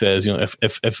 where he says, if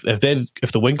the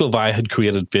Winklevi had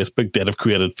created Facebook, they'd have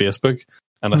created Facebook.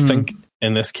 And I think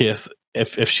in this case,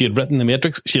 if she had written The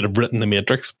Matrix, she'd have written The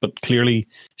Matrix. But clearly,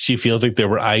 she feels like there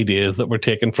were ideas that were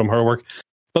taken from her work.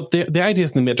 But the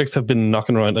ideas in The Matrix have been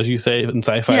knocking around, as you say, in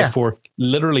sci-fi for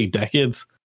literally decades.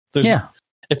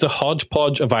 It's a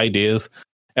hodgepodge of ideas,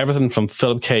 everything from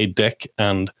Philip K. Dick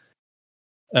and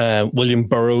William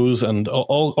Burroughs and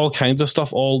all kinds of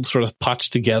stuff, all sort of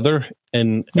patched together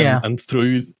and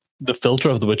through the filter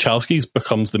of the Wachowskis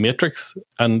becomes The Matrix.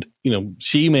 And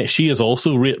she has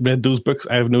also read those books,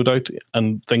 I have no doubt,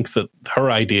 and thinks that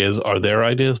her ideas are their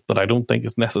ideas, but I don't think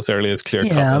it's necessarily as clear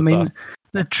cut as that.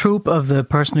 The trope of the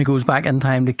person who goes back in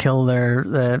time to kill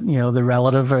the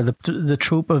relative, or the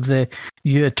trope of it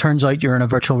turns out you're in a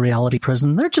virtual reality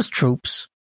prison. They're just tropes.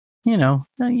 No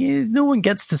one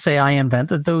gets to say I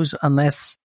invented those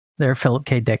unless they're Philip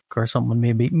K. Dick or someone,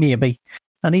 maybe.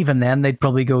 And even then, they'd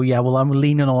probably go, yeah, well, I'm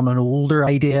leaning on an older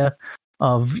idea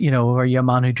of, are you a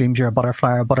man who dreams you're a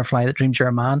butterfly, or a butterfly that dreams you're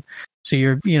a man? So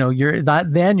you're that.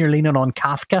 Then you're leaning on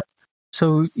Kafka.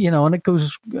 So and it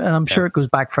goes, and I'm sure it goes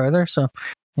back further. So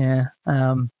yeah.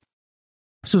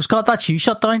 So Scott, that's you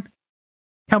shut down.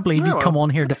 Can't believe you come on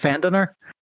here defending her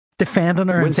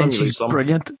and saying she's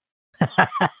brilliant.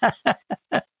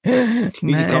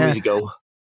 Easy come, easy go.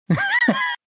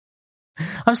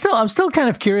 I'm still kind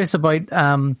of curious about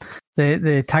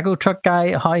the taco truck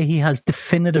guy, how he has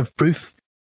definitive proof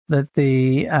that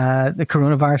the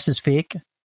coronavirus is fake.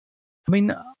 I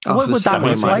mean, Oh, what the would that same way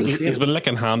look my- like? He's been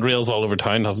licking handrails all over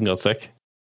town, hasn't got sick.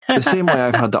 The same way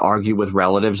I've had to argue with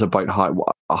relatives about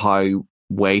how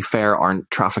Wayfair aren't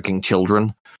trafficking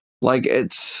children. Like,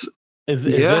 it's Is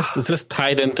Yeah. this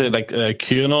tied into like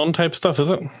QAnon type stuff? Is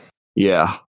it?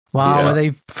 yeah. Wow, Yeah. are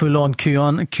they full on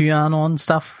QAnon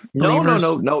stuff? Believers?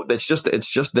 No. It's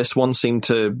just this one seemed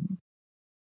to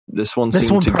This get one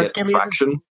percolated?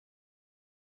 traction.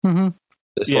 Hmm.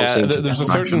 This one Yeah, seemed to there's get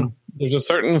a traction.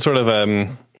 certain sort of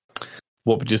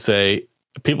what would you say?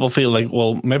 People feel like,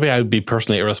 well, maybe I would be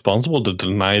personally irresponsible to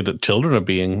deny that children are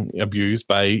being abused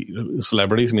by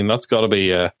celebrities. I mean, that's got to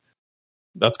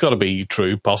be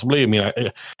true. Possibly. I mean,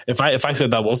 if I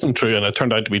said that wasn't true and it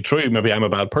turned out to be true, maybe I'm a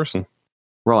bad person.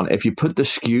 Ron, if you put the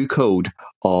SKU code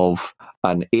of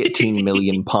an £18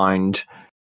 million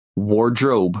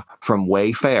wardrobe from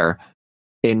Wayfair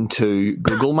into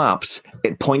Google Maps,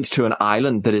 it points to an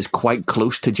island that is quite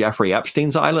close to Jeffrey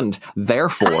Epstein's island.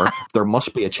 Therefore, there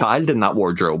must be a child in that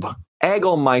wardrobe. Egg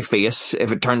on my face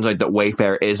if it turns out that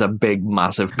Wayfair is a big,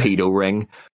 massive pedo ring.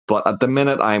 But at the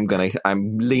minute, I'm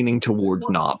leaning towards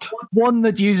not. One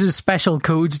that uses special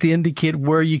codes to indicate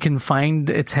where you can find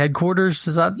its headquarters.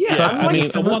 Is that? Yeah, Yeah, that's I mean, next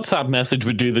a to it? WhatsApp message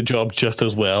would do the job just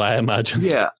as well, I imagine.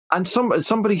 Yeah, and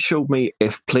somebody showed me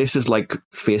if places like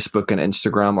Facebook and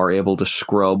Instagram are able to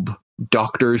scrub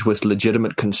doctors with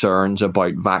legitimate concerns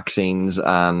about vaccines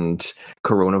and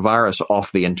coronavirus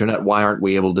off the internet, why aren't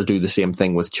we able to do the same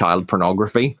thing with child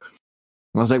pornography?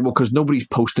 And I was like, well, because nobody's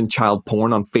posting child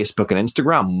porn on Facebook and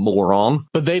Instagram, moron.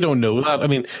 But they don't know that. I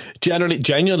mean,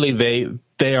 genuinely,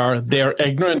 they are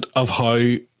ignorant of how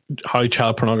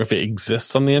child pornography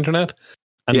exists on the internet,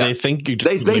 and Yeah. they think you.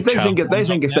 They think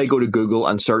if they go. go to Google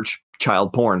and search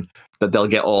child porn, that they'll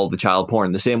get all the child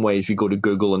porn. The same way if you go to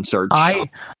Google and search. I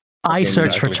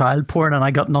searched for Exactly. child porn and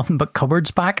I got nothing but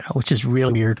cupboards back, which is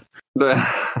really weird.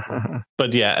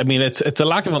 But yeah, I mean, it's a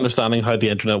lack of understanding how the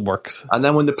internet works. And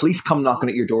then when the police come knocking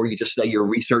at your door, you just say you're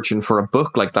researching for a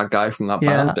book, like that guy from that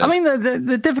Yeah, band did. I mean,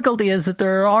 the difficulty is that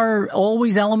there are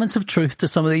always elements of truth to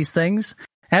some of these things.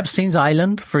 Epstein's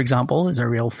Island, for example, is a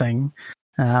real thing.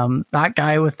 That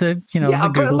guy with the the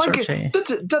but Google like search.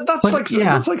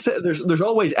 that's like saying there's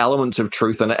always elements of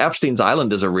truth, and Epstein's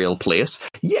Island is a real place.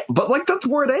 Yeah, but like that's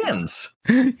where it ends.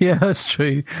 Yeah, that's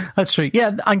true. That's true.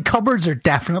 Yeah, and cupboards are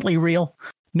definitely real.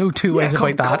 No two ways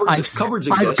about that. Cupboards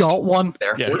I've exist. got one.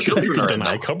 Therefore, Yeah, children you are can in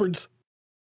deny them. cupboards.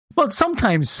 But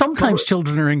sometimes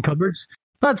children are in cupboards.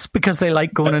 That's because they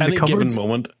like going At into any cupboards. given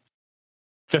moment,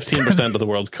 15% of the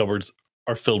world's cupboards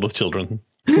are filled with children.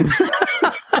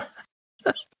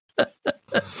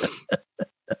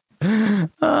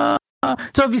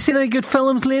 So have you seen any good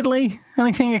films lately?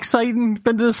 Anything exciting?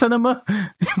 Been to the cinema?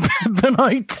 Been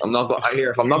out? I'm not going.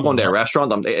 If I'm not going to a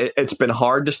restaurant, it's been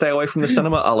hard to stay away from the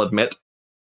cinema. I'll admit,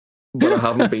 but I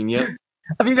haven't been yet.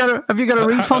 Have you got a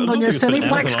refund on your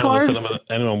Cineplex card? That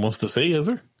anyone wants to see, is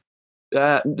there?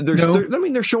 No.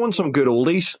 They're showing some good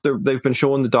oldies. They've been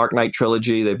showing the Dark Knight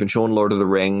trilogy. They've been showing Lord of the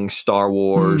Rings, Star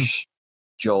Wars,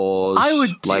 Jaws. I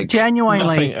would like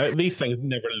genuinely. Nothing, these things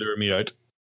never lure me out.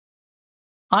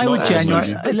 I would No,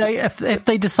 genuinely, absolutely. like, if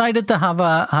they decided to have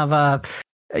a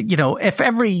if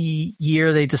every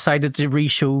year they decided to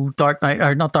reshow Dark Knight,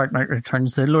 or not Dark Knight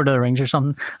Returns, the Lord of the Rings or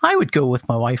something, I would go with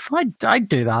my wife. I'd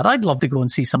do that. I'd love to go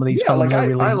and see some of these Yeah, films. like I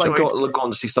really I like enjoyed.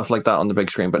 going to see stuff like that on the big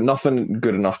screen, but nothing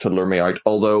good enough to lure me out.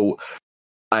 Although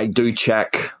I do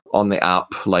check on the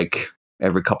app like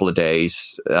every couple of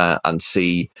days and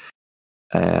see.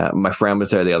 My friend was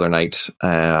there the other night,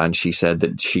 and she said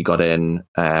that she got in,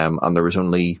 and there was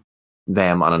only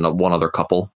them and one other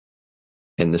couple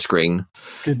in the screen.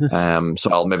 Goodness.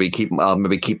 So I'll maybe keep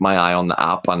my eye on the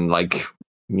app and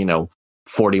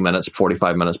 40 minutes,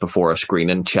 45 minutes before a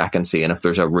screening, check and see, and if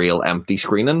there's a real empty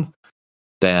screening,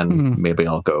 then maybe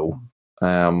I'll go.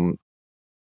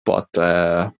 But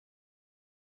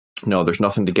no, there's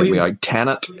nothing to get me out.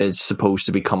 Tenet is supposed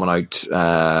to be coming out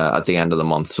at the end of the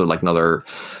month, so like another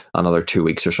 2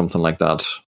 weeks or something like that.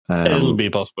 It'll be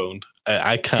postponed.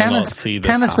 I cannot see this.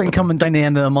 Tenet's been happening. coming down the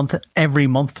end of the month every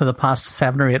month for the past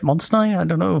 7 or 8 months now. I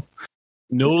don't know.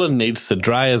 Nolan needs to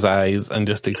dry his eyes and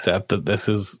just accept that this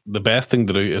is the best thing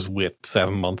to do is wait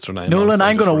 7 months or 9 months. Nolan, and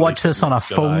I'm just going to watch release it this on a in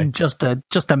phone July.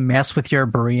 just to mess with your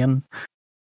brain.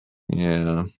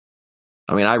 Yeah,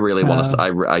 I mean, I really want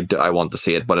to. I want to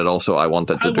see it, but I want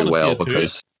it to I do wanna see well it too.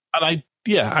 because And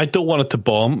I don't want it to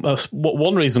bomb.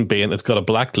 One reason being it's got a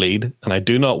black lead, and I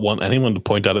do not want anyone to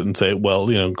point at it and say, well,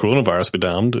 coronavirus be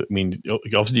damned. I mean,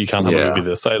 obviously you can't have a movie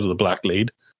this size with a black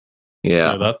lead.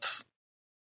 yeah, That's...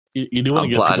 You do want to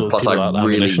give and people, plus people I that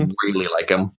really, ammunition. really like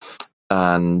him.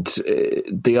 And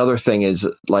the other thing is,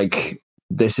 like,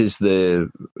 this is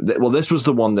this was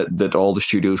the one that all the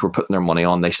studios were putting their money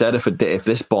on. They said if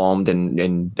this bombed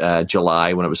in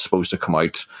July when it was supposed to come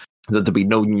out, that there'd be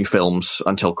no new films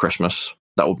until Christmas.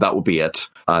 That would be it.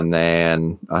 And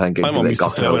then I think my mum used to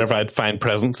say whenever I'd find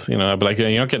presents, I'd be like, you're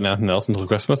not getting anything else until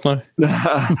Christmas now.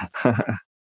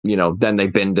 Then they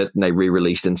binned it and they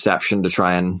re-released Inception to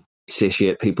try and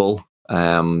satiate people.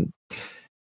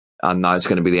 And now it's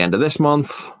going to be the end of this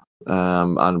month,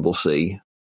 and we'll see.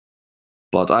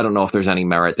 But I don't know if there's any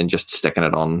merit in just sticking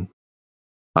it on.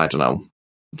 I don't know,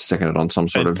 sticking it on some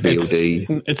sort of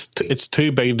VOD. It's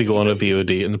too big to go on a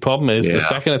VOD, and the problem is the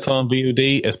second it's on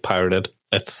VOD, it's pirated.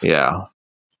 It'll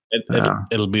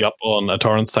be up on a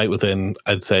torrent site within,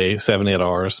 I'd say, 7-8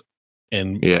 hours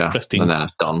in pristine, and then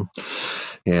it's done.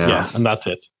 Yeah, and that's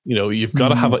it. You've got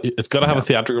to have it's got to have a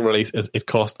theatrical release. It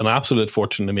cost an absolute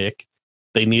fortune to make.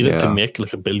 They needed to make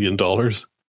like $1 billion.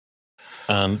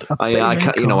 And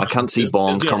I can't see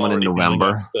Bond coming in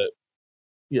November.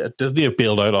 Disney have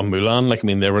bailed out on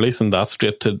Mulan. They're releasing that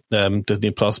straight to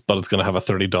Disney Plus, but it's going to have a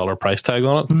 $30 price tag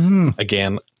on it.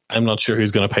 Again, I'm not sure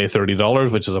who's going to pay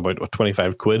 $30, which is about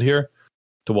 25 quid here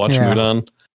to watch Mulan.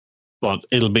 But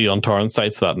it'll be on torrent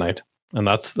sites that night, and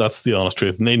that's the honest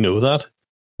truth. And they know that.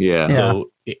 Yeah.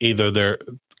 So either they're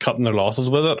cutting their losses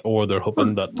with it, or they're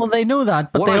hoping that. Well, they know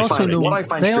that, but they also know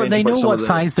they know what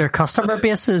size their customer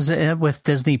base is with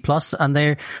Disney Plus, and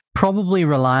they're probably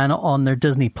relying on their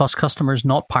Disney Plus customers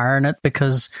not pirating it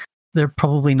because they're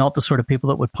probably not the sort of people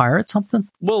that would pirate something.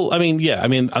 Well, and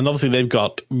obviously they've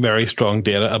got very strong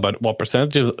data about what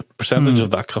percentage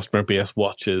of that customer base has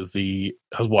watched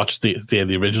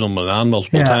the original Mulan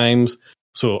multiple times,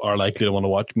 so are likely to want to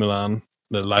watch Mulan.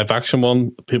 The live action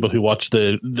one, people who watch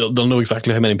they'll know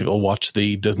exactly how many people watch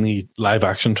the Disney live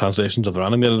action translations of their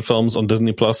animated films on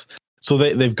Disney Plus. So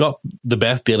they've got the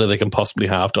best data they can possibly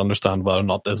have to understand whether or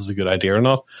not this is a good idea or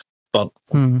not. But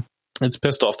it's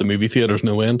pissed off the movie theaters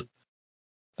no end.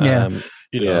 That's going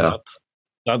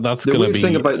to be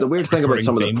the weird thing about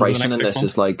some of the pricing in this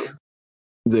is like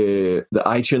the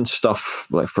iTunes stuff,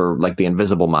 like for like The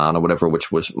Invisible Man or whatever,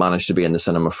 which was managed to be in the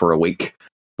cinema for a week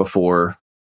before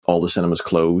all the cinemas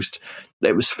closed.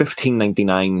 It was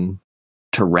 $15.99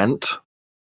 to rent.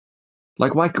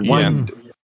 Like why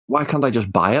can't I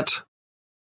just buy it?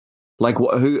 Like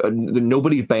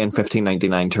nobody's paying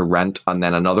 $15.99 to rent and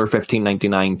then another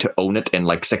 $15.99 to own it in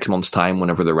like 6 months' time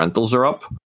whenever the rentals are up.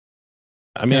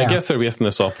 I guess they're basing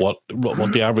this off what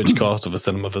the average cost of a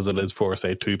cinema visit is for,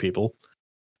 say, 2 people.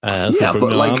 For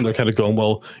Mulan, they're kind of going,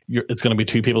 well, it's going to be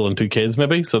 2 people and 2 kids,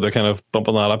 maybe. So they're kind of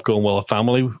bumping that up, going, well, a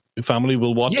family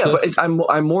will watch this. Yeah, but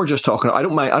I'm more just talking. I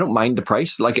don't mind the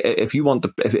price. Like if you want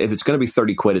if it's going to be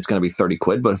 30 quid, it's going to be 30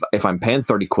 quid. But if I'm paying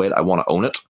 30 quid, I want to own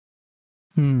it.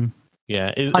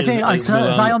 Yeah, as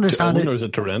I understand it, or is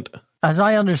it to rent? As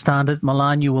I understand it,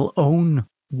 Mulan, you will own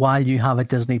while you have a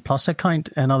Disney Plus account.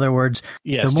 In other words,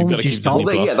 yes, you've got to keep Disney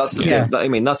Plus. Yeah, that's the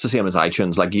same. That's the same as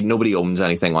iTunes. Like nobody owns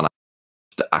anything on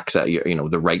to access,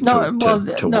 the right to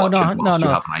watch it once you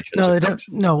have an iTunes account.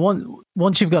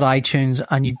 Once you've got iTunes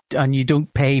and you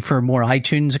don't pay for more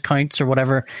iTunes accounts or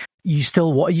whatever, you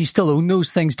still own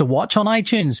those things to watch on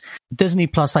iTunes. Disney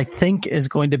Plus, I think, is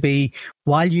going to be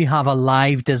while you have a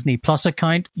live Disney Plus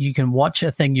account, you can watch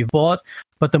a thing you've bought.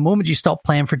 But the moment you stop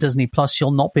paying for Disney Plus,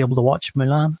 you'll not be able to watch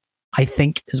Mulan, I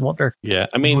think, is what they're. Yeah,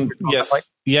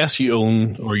 yes, you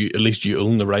own, or at least you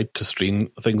own the right to stream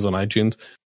things on iTunes.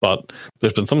 But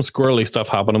there's been some squirrely stuff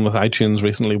happening with iTunes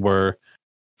recently where,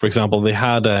 for example, they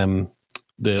had the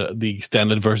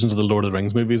extended versions of the Lord of the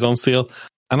Rings movies on sale.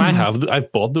 And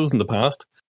I've bought those in the past.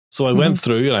 So I went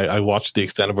through and I watched the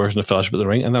extended version of Fellowship of the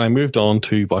Ring. And then I moved on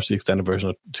to watch the extended version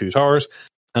of Two Towers.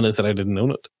 And it said I didn't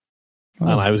own it. And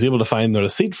I was able to find the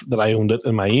receipt that I owned it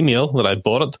in my email, that I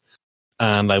bought it.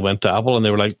 And I went to Apple and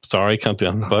they were like, sorry, can't do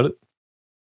anything about it.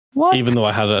 What? Even though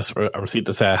I had a receipt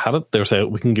to say I had it, they were saying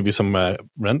we can give you some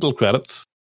rental credits.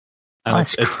 And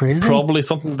That's crazy. It's probably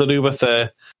something to do with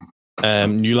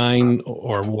New Line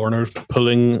or Warner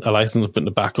pulling a license and putting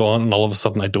it back on, and all of a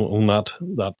sudden I don't own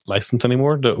that license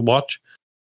anymore to watch.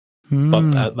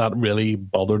 But that really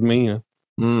bothered me.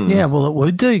 Yeah, well, it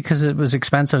would do because it was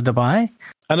expensive to buy.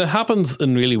 And it happens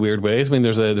in really weird ways. I mean,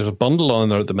 there's a bundle on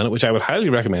there at the minute, which I would highly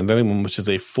recommend to anyone, which is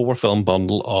a 4-film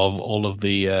bundle of all of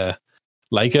the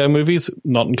Leica movies,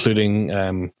 not including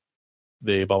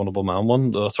the Abominable Man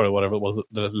one. Whatever it was,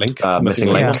 the Link, Missing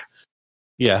Link.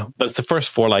 Yeah, but it's the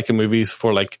first 4 Leica movies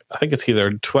for I think it's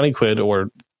either 20 quid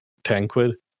or 10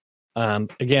 quid.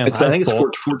 And again, I think it's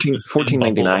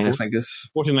 $14.99. I think it's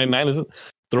 $14.99, is it?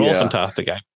 They're all fantastic.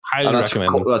 I highly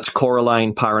recommend them. That's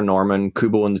Coraline, Paranorman,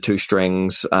 Kubo and the Two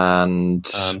Strings, and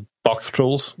Box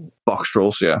Trolls. Box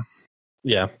Trolls, yeah.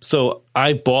 Yeah. So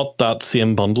I bought that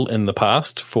same bundle in the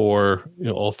past for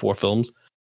all 4 films.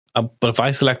 But if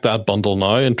I select that bundle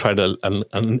now and try to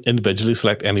and individually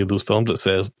select any of those films, it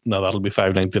says, no, that'll be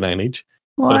 $5.99 each.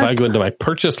 What? But if I go into my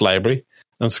purchase library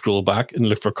and scroll back and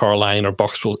look for Coraline or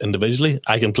Box Trolls individually,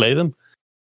 I can play them.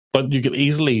 But you could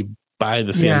easily buy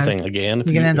the same thing again. If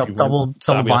you can end up double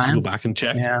buying. Go back and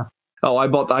check. Yeah. Oh,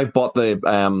 I've bought the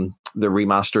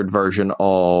remastered version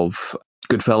of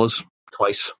Goodfellas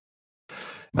twice.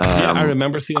 Yeah, I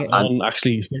remember seeing it on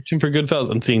actually searching for Goodfellas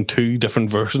and seeing 2 different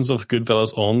versions of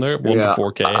Goodfellas on there. One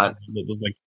for 4K, and it was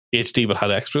like HD but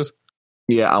had extras.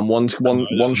 Yeah, and one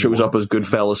shows up as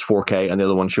Goodfellas 4K, and the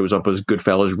other one shows up as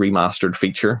Goodfellas remastered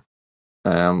feature,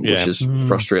 which is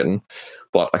frustrating.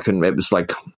 But I couldn't. It was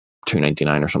like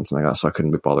 $2.99 or something like that, so I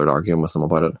couldn't be bothered arguing with them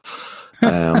about it.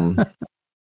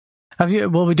 Have you?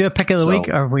 Will we do a pick of the week,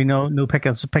 or we no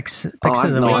picks of the week?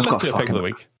 Let's do a pick of the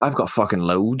week. I've got fucking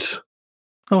loads.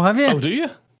 Oh, have you? Oh, do you?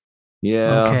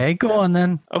 Yeah. Okay, go on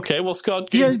then. Okay, well, Scott,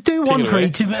 do one for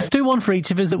each of us. Do one for each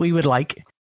of us that we would like,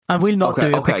 and we'll not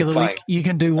do a pick of the week. You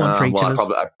can do one for each of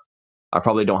us. I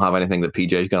probably don't have anything that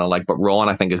PJ is going to like, but Ron,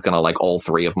 I think, is going to like all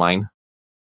 3 of mine.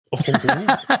 Okay,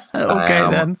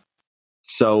 then.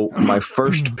 So my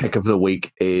first pick of the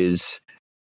week is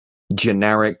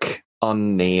generic,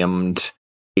 unnamed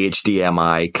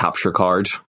HDMI capture card.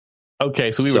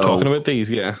 Okay, so we were talking about these,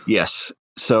 yeah. Yes.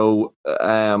 So,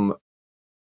 in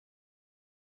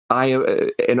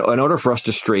order for us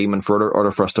to stream and for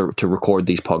order for us to record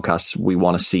these podcasts, we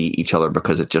want to see each other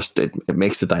because it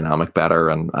makes the dynamic better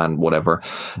and whatever.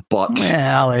 But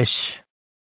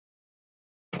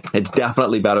it's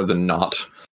definitely better than not.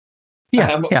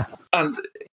 Yeah, yeah. And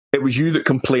it was you that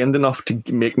complained enough to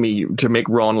make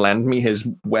Ron lend me his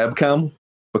webcam,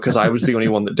 because I was the only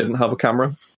one that didn't have a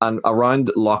camera. And around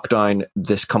lockdown,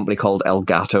 this company called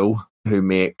Elgato, who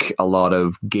make a lot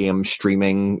of game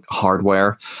streaming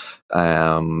hardware,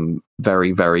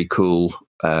 very, very cool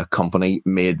company,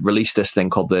 released this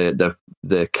thing called the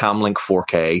Camlink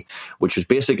 4K, which is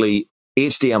basically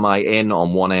HDMI in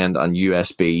on one end and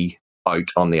USB out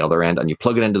on the other end, and you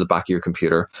plug it into the back of your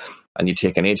computer, and you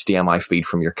take an HDMI feed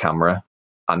from your camera,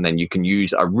 and then you can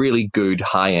use a really good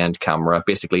high-end camera,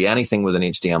 basically anything with an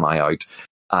HDMI out,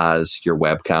 as your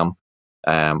webcam.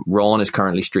 Ron is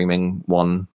currently streaming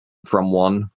one from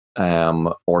one,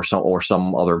 or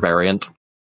some other variant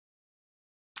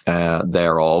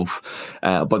thereof.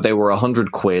 But they were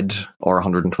 £100 or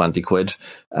 £120,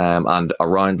 and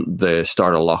around the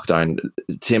start of lockdown,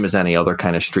 same as any other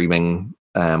kind of streaming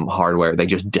hardware, they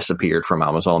just disappeared from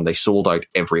Amazon. They sold out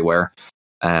everywhere,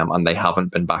 and they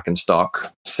haven't been back in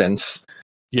stock since.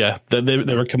 Yeah, they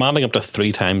were commanding up to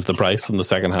 3 times the price in the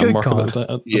second-hand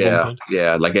market.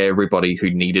 Yeah, like everybody who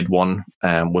needed one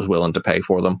was willing to pay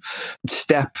for them.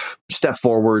 Step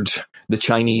forward, the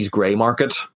Chinese grey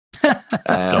market.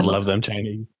 I love them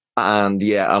Chinese. And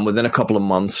within a couple of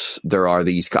months, there are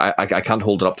these. I can't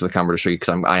hold it up to the camera to show you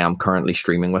because I am currently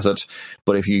streaming with it.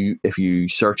 But if you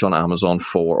search on Amazon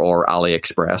or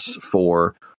AliExpress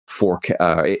for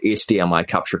HDMI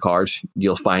capture cards,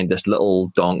 you'll find this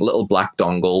little black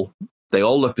dongle. They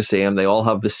all look the same. They all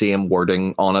have the same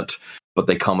wording on it, but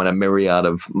they come in a myriad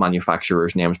of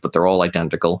manufacturers' names, but they're all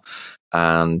identical.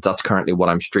 And that's currently what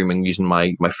I'm streaming using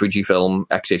my Fujifilm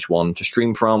X-H1 to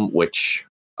stream from, which,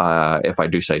 if I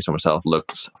do say so myself,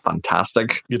 looks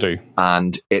fantastic. You do.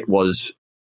 And it was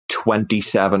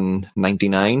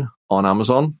 $27.99 on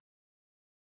Amazon.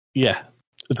 Yeah.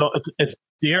 It's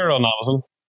dear on Amazon.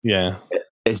 Yeah.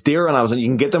 It's dear on Amazon. You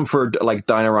can get them for like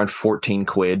down around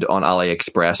 £14 on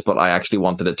AliExpress, but I actually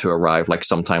wanted it to arrive like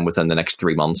sometime within the next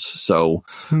 3 months. So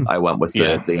I went with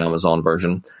the Amazon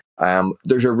version.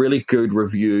 There's a really good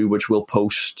review, which we'll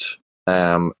post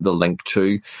the link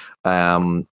to,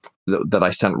 that I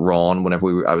sent Ron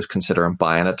whenever I was considering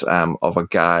buying it, of a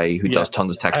guy who does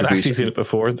tons of tech reviews. I've actually seen it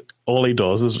before. All he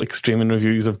does is like streaming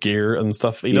reviews of gear and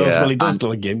stuff. He does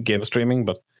like game streaming,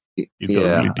 but he's got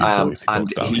a really deep voice.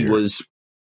 And he was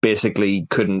basically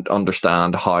couldn't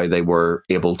understand how they were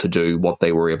able to do what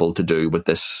they were able to do with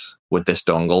this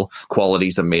dongle.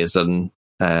 Quality's amazing,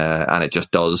 and it's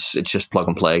just plug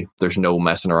and play. There's no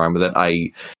messing around with it.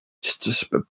 I just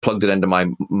plugged it into my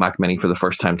Mac Mini for the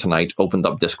first time tonight, opened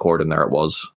up Discord, and there it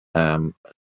was, and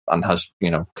has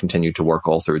continued to work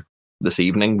all through this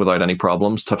evening without any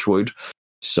problems, touch wood.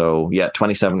 So yeah,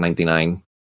 $27.99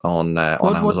 on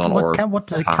Amazon. What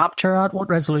does it capture at? What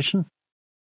resolution?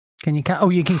 Can you?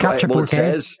 You can capture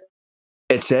 4K.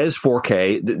 It says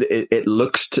 4K. It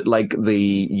looks like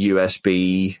the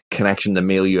USB connection, the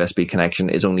male USB connection,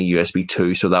 is only USB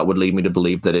 2, so that would lead me to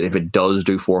believe that if it does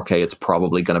do 4K, it's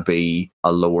probably going to be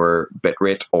a lower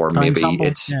bitrate, or maybe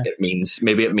it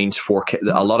means 4K.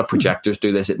 A lot of projectors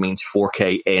do this. It means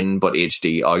 4K in, but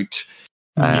HD out.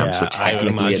 So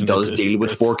technically, it does deal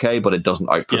with 4K, but it doesn't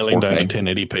output 4K. Scaling down to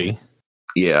 1080p.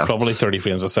 Yeah, probably 30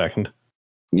 frames a second.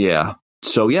 Yeah.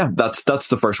 So yeah, that's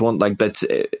the first one. Like, that's,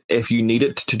 if you need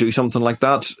it to do something like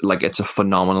that, like, it's a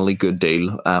phenomenally good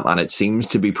deal, and it seems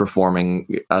to be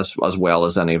performing as well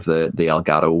as any of the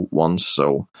Elgato ones.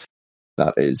 So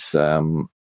that is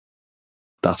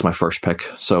that's my first pick.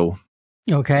 So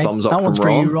okay, thumbs up that from one's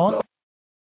for you, Ron.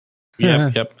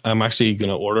 Yep. I'm actually going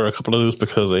to order a couple of those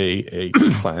because a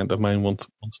client of mine wants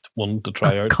one to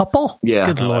try out. Couple, yeah.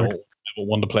 Good Lord. I want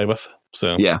one to play with.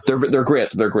 So yeah, they're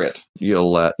great. They're great.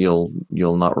 You'll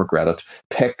not regret it.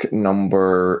 Pick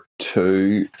number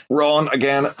 2, Ron.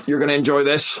 Again, you're going to enjoy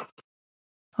this.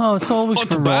 Oh, it's always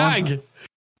What's for a bag? Ron.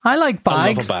 I like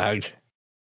bags. I love a bag.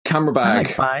 Camera I bag.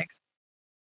 like bags.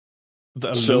 Is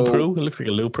that a Lupro? It looks like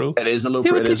a Lupro. It is a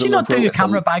Lupro. Yeah, did you not do your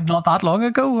camera bag not that long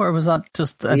ago, or was that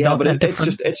just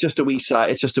different? It's just a wee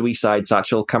side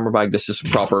satchel camera bag. This is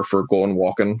proper for going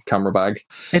walking camera bag.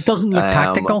 It doesn't look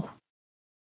tactical.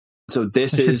 So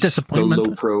this It's a is the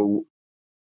disappointment.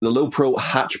 Lowepro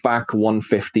Hatchback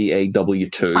 150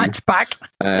 AW2.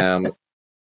 Hatchback.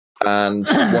 And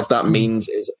what that means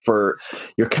is, for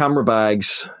your camera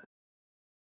bags,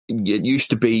 it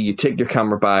used to be you take your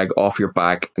camera bag off your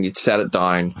back and you'd set it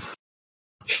down,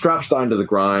 straps down to the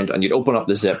ground, and you'd open up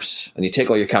the zips and you take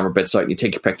all your camera bits out and you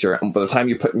take your picture. And by the time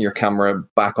you're putting your camera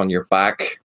back on your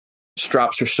back,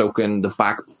 straps are soaking, the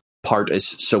back part is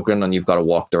soaking, and you've got to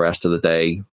walk the rest of the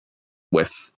day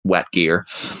with wet gear.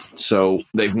 So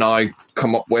they've now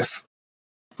come up with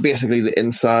basically the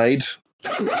inside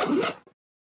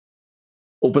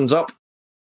opens up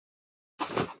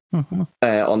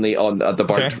on the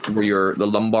part where the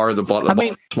lumbar, the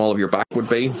bottom small of your back would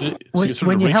be. So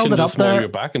when you held it up there, your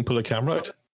back and pull a camera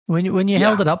out. When you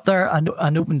held it up there and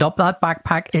opened up that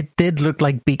backpack, it did look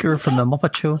like Beaker from the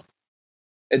Muppet Show.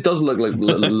 It does look a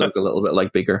little bit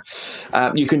like Beaker.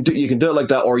 You can do it like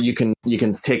that, or you can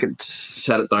take it,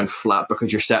 set it down flat,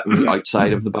 because you're setting the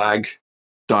outside of the bag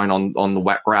down on the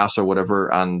wet grass or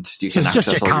whatever, and you can access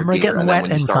just your all camera your gear, getting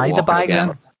wet inside the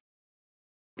bag.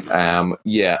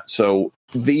 Yeah. So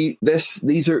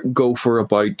these go for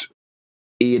about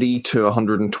 80 to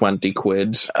 120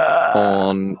 quid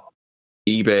on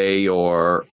eBay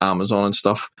or Amazon and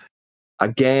stuff.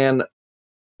 Again,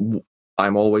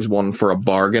 I'm always one for a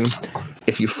bargain.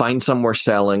 If you find somewhere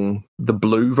selling the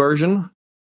blue version,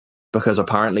 because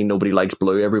apparently nobody likes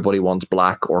blue, everybody wants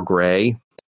black or grey.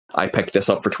 I picked this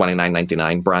up for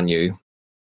 $29.99, brand new.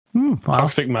 Wow.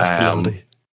 Toxic masculinity.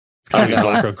 It's got to be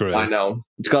black or grey. I know.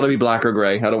 It's got to be black or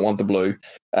grey. I don't want the blue.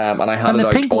 And I had And it the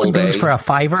out pink all one day. goes for a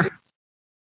 $5.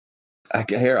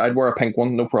 Here, I'd wear a pink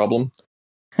one, no problem.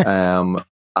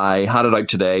 I had it out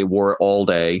today, wore it all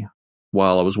day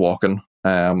while I was walking,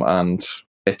 and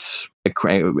it's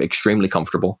extremely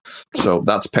comfortable. So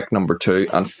that's pick number 2.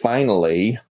 And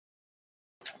finally,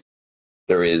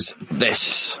 there is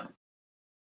this.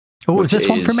 Oh, is this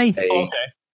one for me?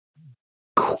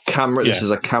 Camera. Yeah. This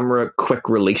is a camera quick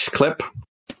release clip.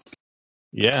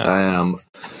 Yeah.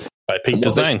 By Peak what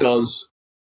Design. this does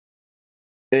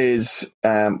is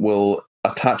will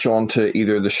attach onto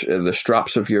either the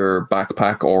straps of your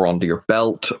backpack or onto your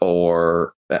belt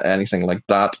or anything like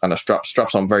that, and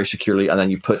straps on very securely, and then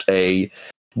you put a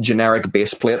generic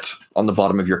base plate on the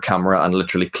bottom of your camera and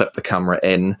literally clip the camera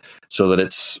in so that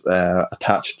it's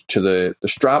attached to the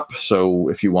strap. So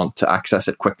if you want to access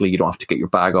it quickly, you don't have to get your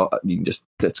bag off. You can just,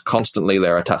 it's constantly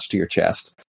there attached to your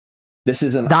chest. This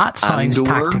is That sounds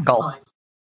Andor. tactical.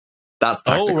 That's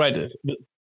tactical. Oh, right. This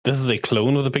is a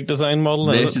clone of the Peak Design model?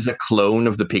 This is a clone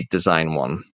of the Peak Design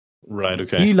one. Right,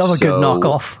 okay. You love a good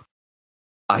knockoff.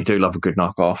 I do love a good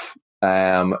knockoff.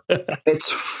 It's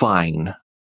fine.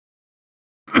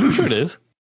 I'm sure it is.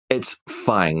 It's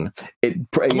fine.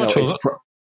 How much was it?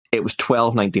 It was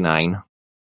 $12.99.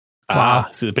 Wow.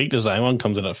 See, the Peak Design one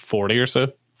comes in at 40 or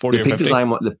so. 40 The or Peak 50. Design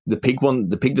one, the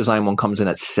Peak Design one comes in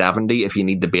at 70 if you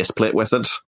need the base plate with it.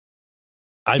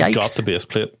 I've got the base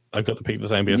plate. I've got the Peak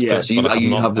Design base plate. Yeah, so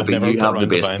you have the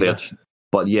base plate. plate.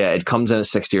 But yeah, it comes in at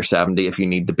 60 or 70 if you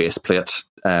need the base plate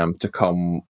to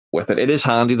come with it. It is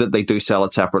handy that they do sell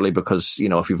it separately because, you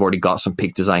know, if you've already got some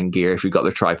Peak Design gear, if you've got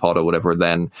the tripod or whatever,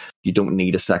 then you don't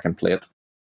need a second plate.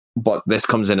 But this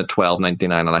comes in at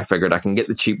 $12.99, and I figured I can get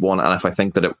the cheap one, and if I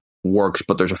think that it works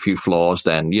but there's a few flaws,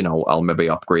 then, you know, I'll maybe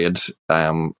upgrade.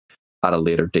 at a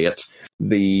later date.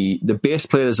 The base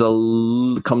plate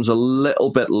comes a little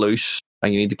bit loose,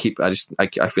 and you need to keep. I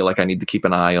feel like I need to keep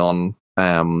an eye on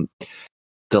the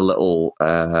little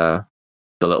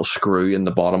screw in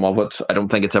the bottom of it. I don't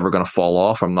think it's ever going to fall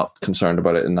off. I'm not concerned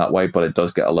about it in that way, but it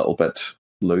does get a little bit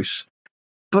loose.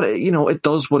 But it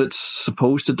does what it's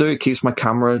supposed to do. It keeps my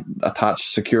camera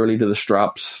attached securely to the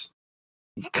straps.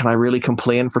 Can I really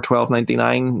complain for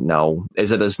 $12.99? No.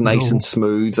 Is it as nice and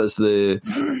smooth as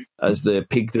the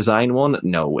Peak Design one?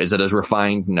 No. Is it as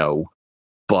refined? No.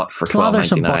 But for $12.99,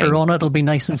 some butter on it. It'll be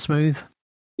nice and smooth.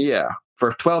 Yeah,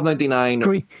 for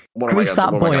 $12.99, what am I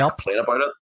going to complain about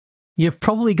it? You've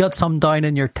probably got some down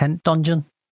in your tent dungeon.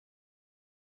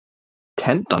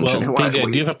 Tent dungeon? Well, PJ,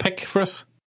 do you have a pick for us?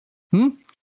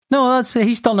 No,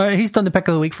 he's done the pick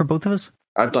of the week for both of us.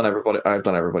 I've done everybody's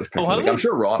pick. I'm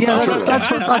sure Ron. Yeah,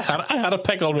 I had a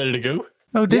pick all ready to go.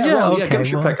 Oh, did you? Ron, okay, give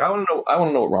us your pick. I want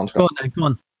to know what Ron's got. Go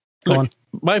on.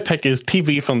 My pick is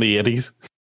TV from the 80s.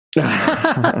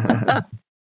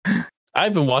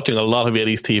 I've been watching a lot of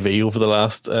 80s TV over the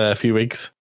last few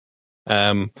weeks.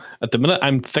 At the minute,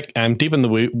 I'm deep in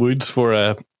the woods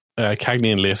for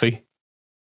Cagney and Lacey,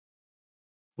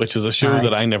 which is a show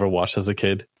that I never watched as a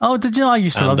kid. Oh, did you know I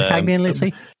used to love Cagney and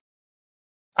Lacey?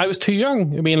 I was too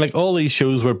young. I mean, like, all these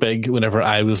shows were big whenever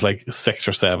I was like 6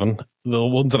 or 7. The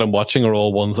ones that I'm watching are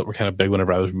all ones that were kind of big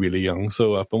whenever I was really young.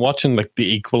 So I've been watching like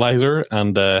The Equalizer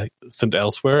and St.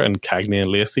 Elsewhere and Cagney and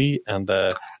Lacey. And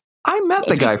I met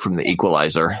the guy from The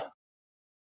Equalizer.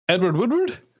 Edward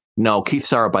Woodward? No, Keith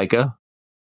Sarabika.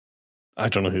 I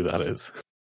don't know who that is.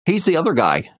 He's the other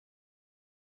guy.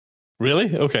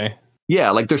 Really? Okay.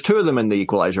 Yeah, like there's 2 of them in The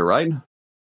Equalizer, right?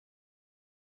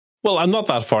 Well, I'm not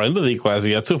that far into The Equalizer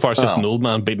yet. So far, it's just an old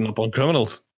man beating up on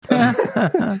criminals. Let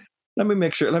me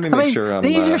make sure.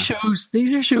 These are shows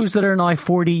that are now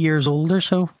 40 years old or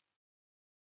so.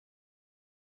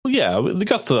 Well, yeah, they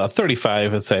got to that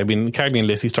 35. I'd say. I mean, Cagney and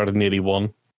Lacey started in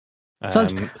 81. So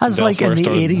that's like in the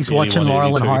 80s watching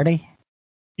Laurel and Hardy.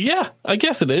 Yeah, I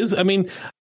guess it is. I mean,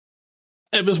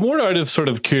 it was more out of sort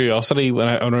of curiosity when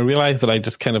I realized that I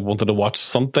just kind of wanted to watch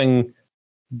something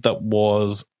that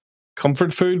was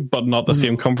comfort food, but not the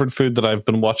same comfort food that I've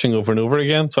been watching over and over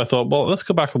again. So I thought, well, let's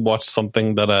go back and watch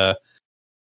something that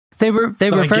they were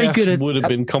very good at. Would have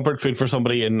been comfort food for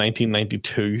somebody in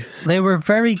 1992. They were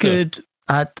very good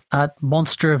at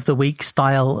Monster of the Week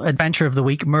style, Adventure of the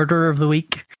Week, Murder of the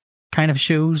Week kind of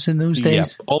shows in those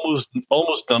days. Yeah,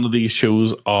 almost none of these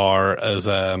shows are as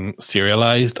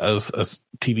serialized as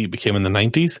TV became in the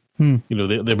 90s. You know,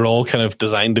 they were all kind of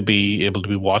designed to be able to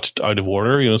be watched out of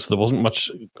order, you know, so there wasn't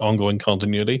much ongoing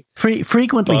continuity.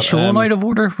 Frequently shown out of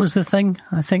order was the thing,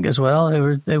 I think, as well.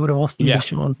 They would have often been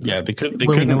shown. Yeah, they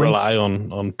couldn't rely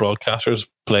on broadcasters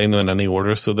playing them in any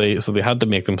order, so they had to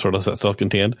make them sort of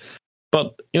self-contained.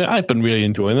 But, you know, I've been really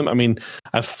enjoying them. I mean,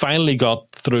 I've finally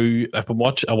got through. I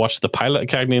watched the pilot of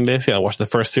Cagney and Lacey. I watched the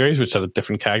first series, which had a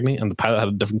different Cagney, and the pilot had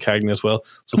a different Cagney as well.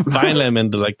 So finally, I'm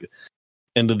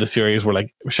into the series where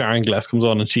like Sharon Gless comes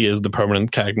on, and she is the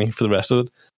permanent Cagney for the rest of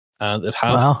it. And it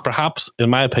has perhaps, in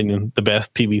my opinion, the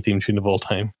best TV theme tune of all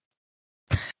time.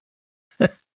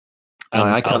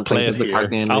 I can't play it here.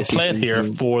 I'll play it here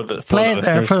for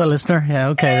the listener. Yeah,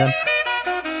 okay then.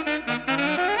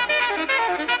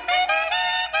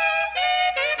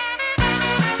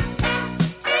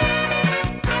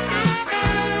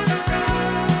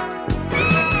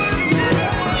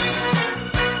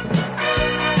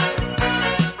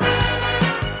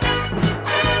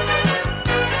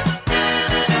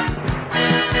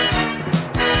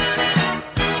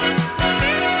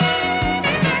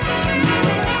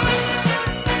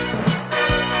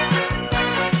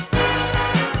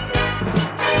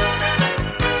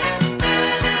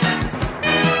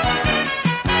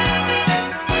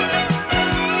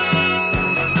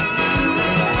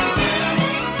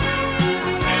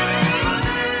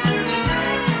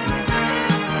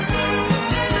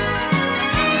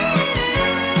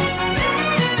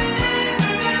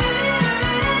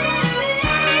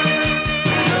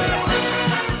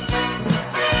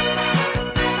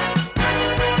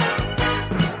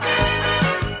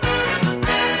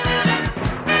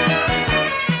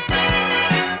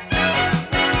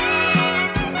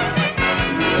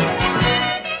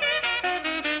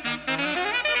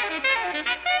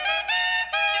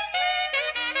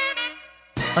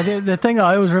 The thing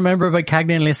I always remember about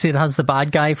Cagney and Lacey, it has the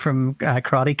bad guy from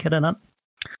Karate Kid in it.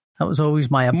 That was always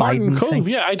my abiding Martin thing. Cove,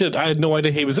 yeah, I had no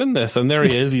idea he was in this, and there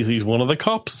he is. He's one of the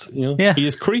cops. You know, he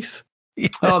is Crease.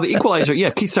 Oh, The Equalizer. Yeah,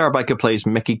 Keith Sarabika plays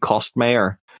Mickey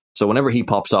Costmayer. So whenever he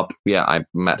pops up, yeah, I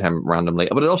met him randomly.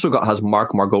 But it also has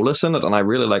Mark Margolis in it, and I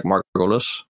really like Mark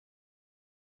Margolis.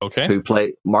 Okay.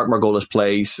 Mark Margolis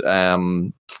plays.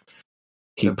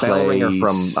 He The plays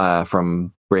Ringer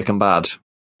from Breaking Bad.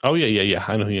 Oh yeah.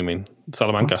 I know who you mean.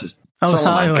 Salamanca.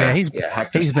 Salamanca. He's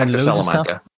Hector been loads of Salamanca.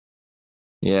 stuff.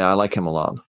 Yeah, I like him a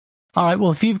lot. All right.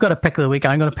 Well, if you've got a pick of the week,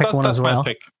 I'm going to pick one That's as my well.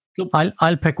 pick.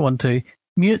 I'll pick one too.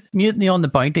 Mutiny on the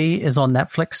Bounty is on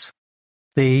Netflix.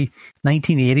 The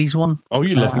 1980s one. Oh,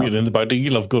 you love Mutiny on the Bounty.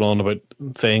 You love going on about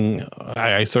saying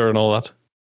aye, sir, and all that.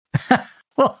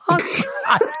 What?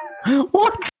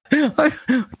 What?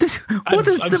 I'm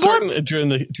certain during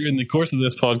the course of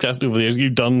this podcast over the years,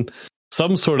 you've done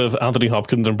some sort of Anthony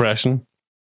Hopkins impression.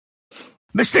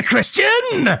 Mr.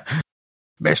 Christian!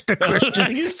 Mr.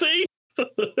 Christian. You see?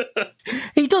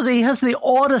 He does. He has the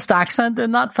oddest accent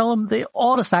in that film. The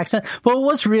oddest accent. But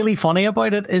what's really funny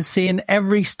about it is seeing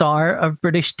every star of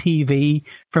British TV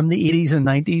from the 80s and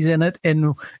 90s in it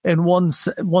in one.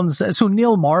 So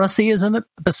Neil Morrissey is in it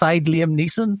beside Liam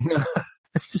Neeson.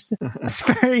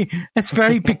 It's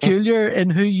very peculiar in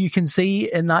who you can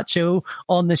see in that show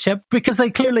on the ship, because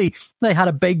they had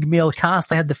a big male cast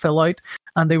they had to fill out,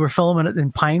 and they were filming it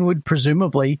in Pinewood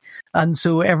presumably, and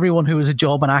so everyone who was a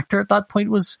job and actor at that point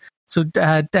was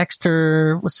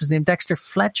Dexter, what's his name, Dexter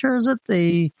Fletcher, is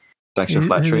it? Dexter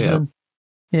Fletcher, yeah.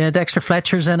 Yeah, Dexter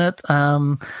Fletcher's in it,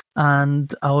 and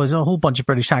there's a whole bunch of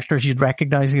British actors you'd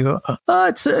recognise. You go,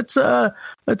 it's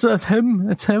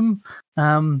him.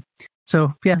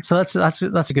 So that's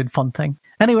a good fun thing.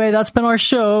 Anyway, that's been our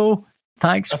show.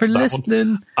 Thanks for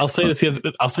listening. I'll say this about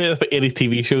 80s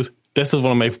TV shows. This is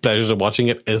one of my pleasures of watching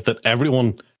it, is that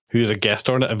everyone who's a guest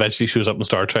on it eventually shows up in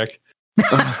Star Trek.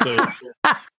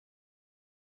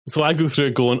 So I go through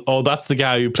it going, oh, that's the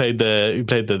guy who played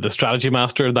the strategy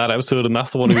master in that episode, and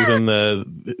that's the one who was in the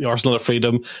Arsenal of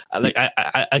Freedom. And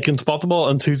I can spot them all.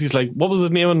 And Susie's like, what was his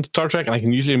name in Star Trek? And I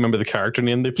can usually remember the character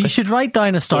name they played. You should write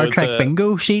down a Star Trek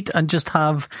bingo sheet and just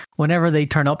have, whenever they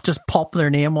turn up, just pop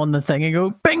their name on the thing and go,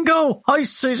 bingo, house,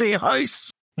 Susie, house.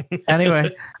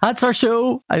 Anyway, that's our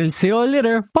show. I will see you all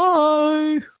later.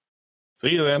 Bye.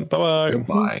 See you then. Bye-bye.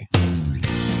 Goodbye.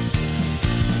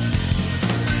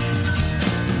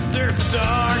 There's a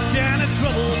dark and a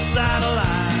troubled side of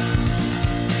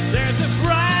life. There's a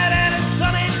bright and a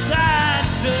sunny side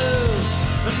too.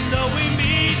 And though we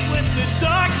meet with the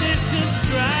darkness in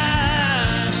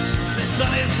strife, the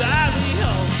sunny side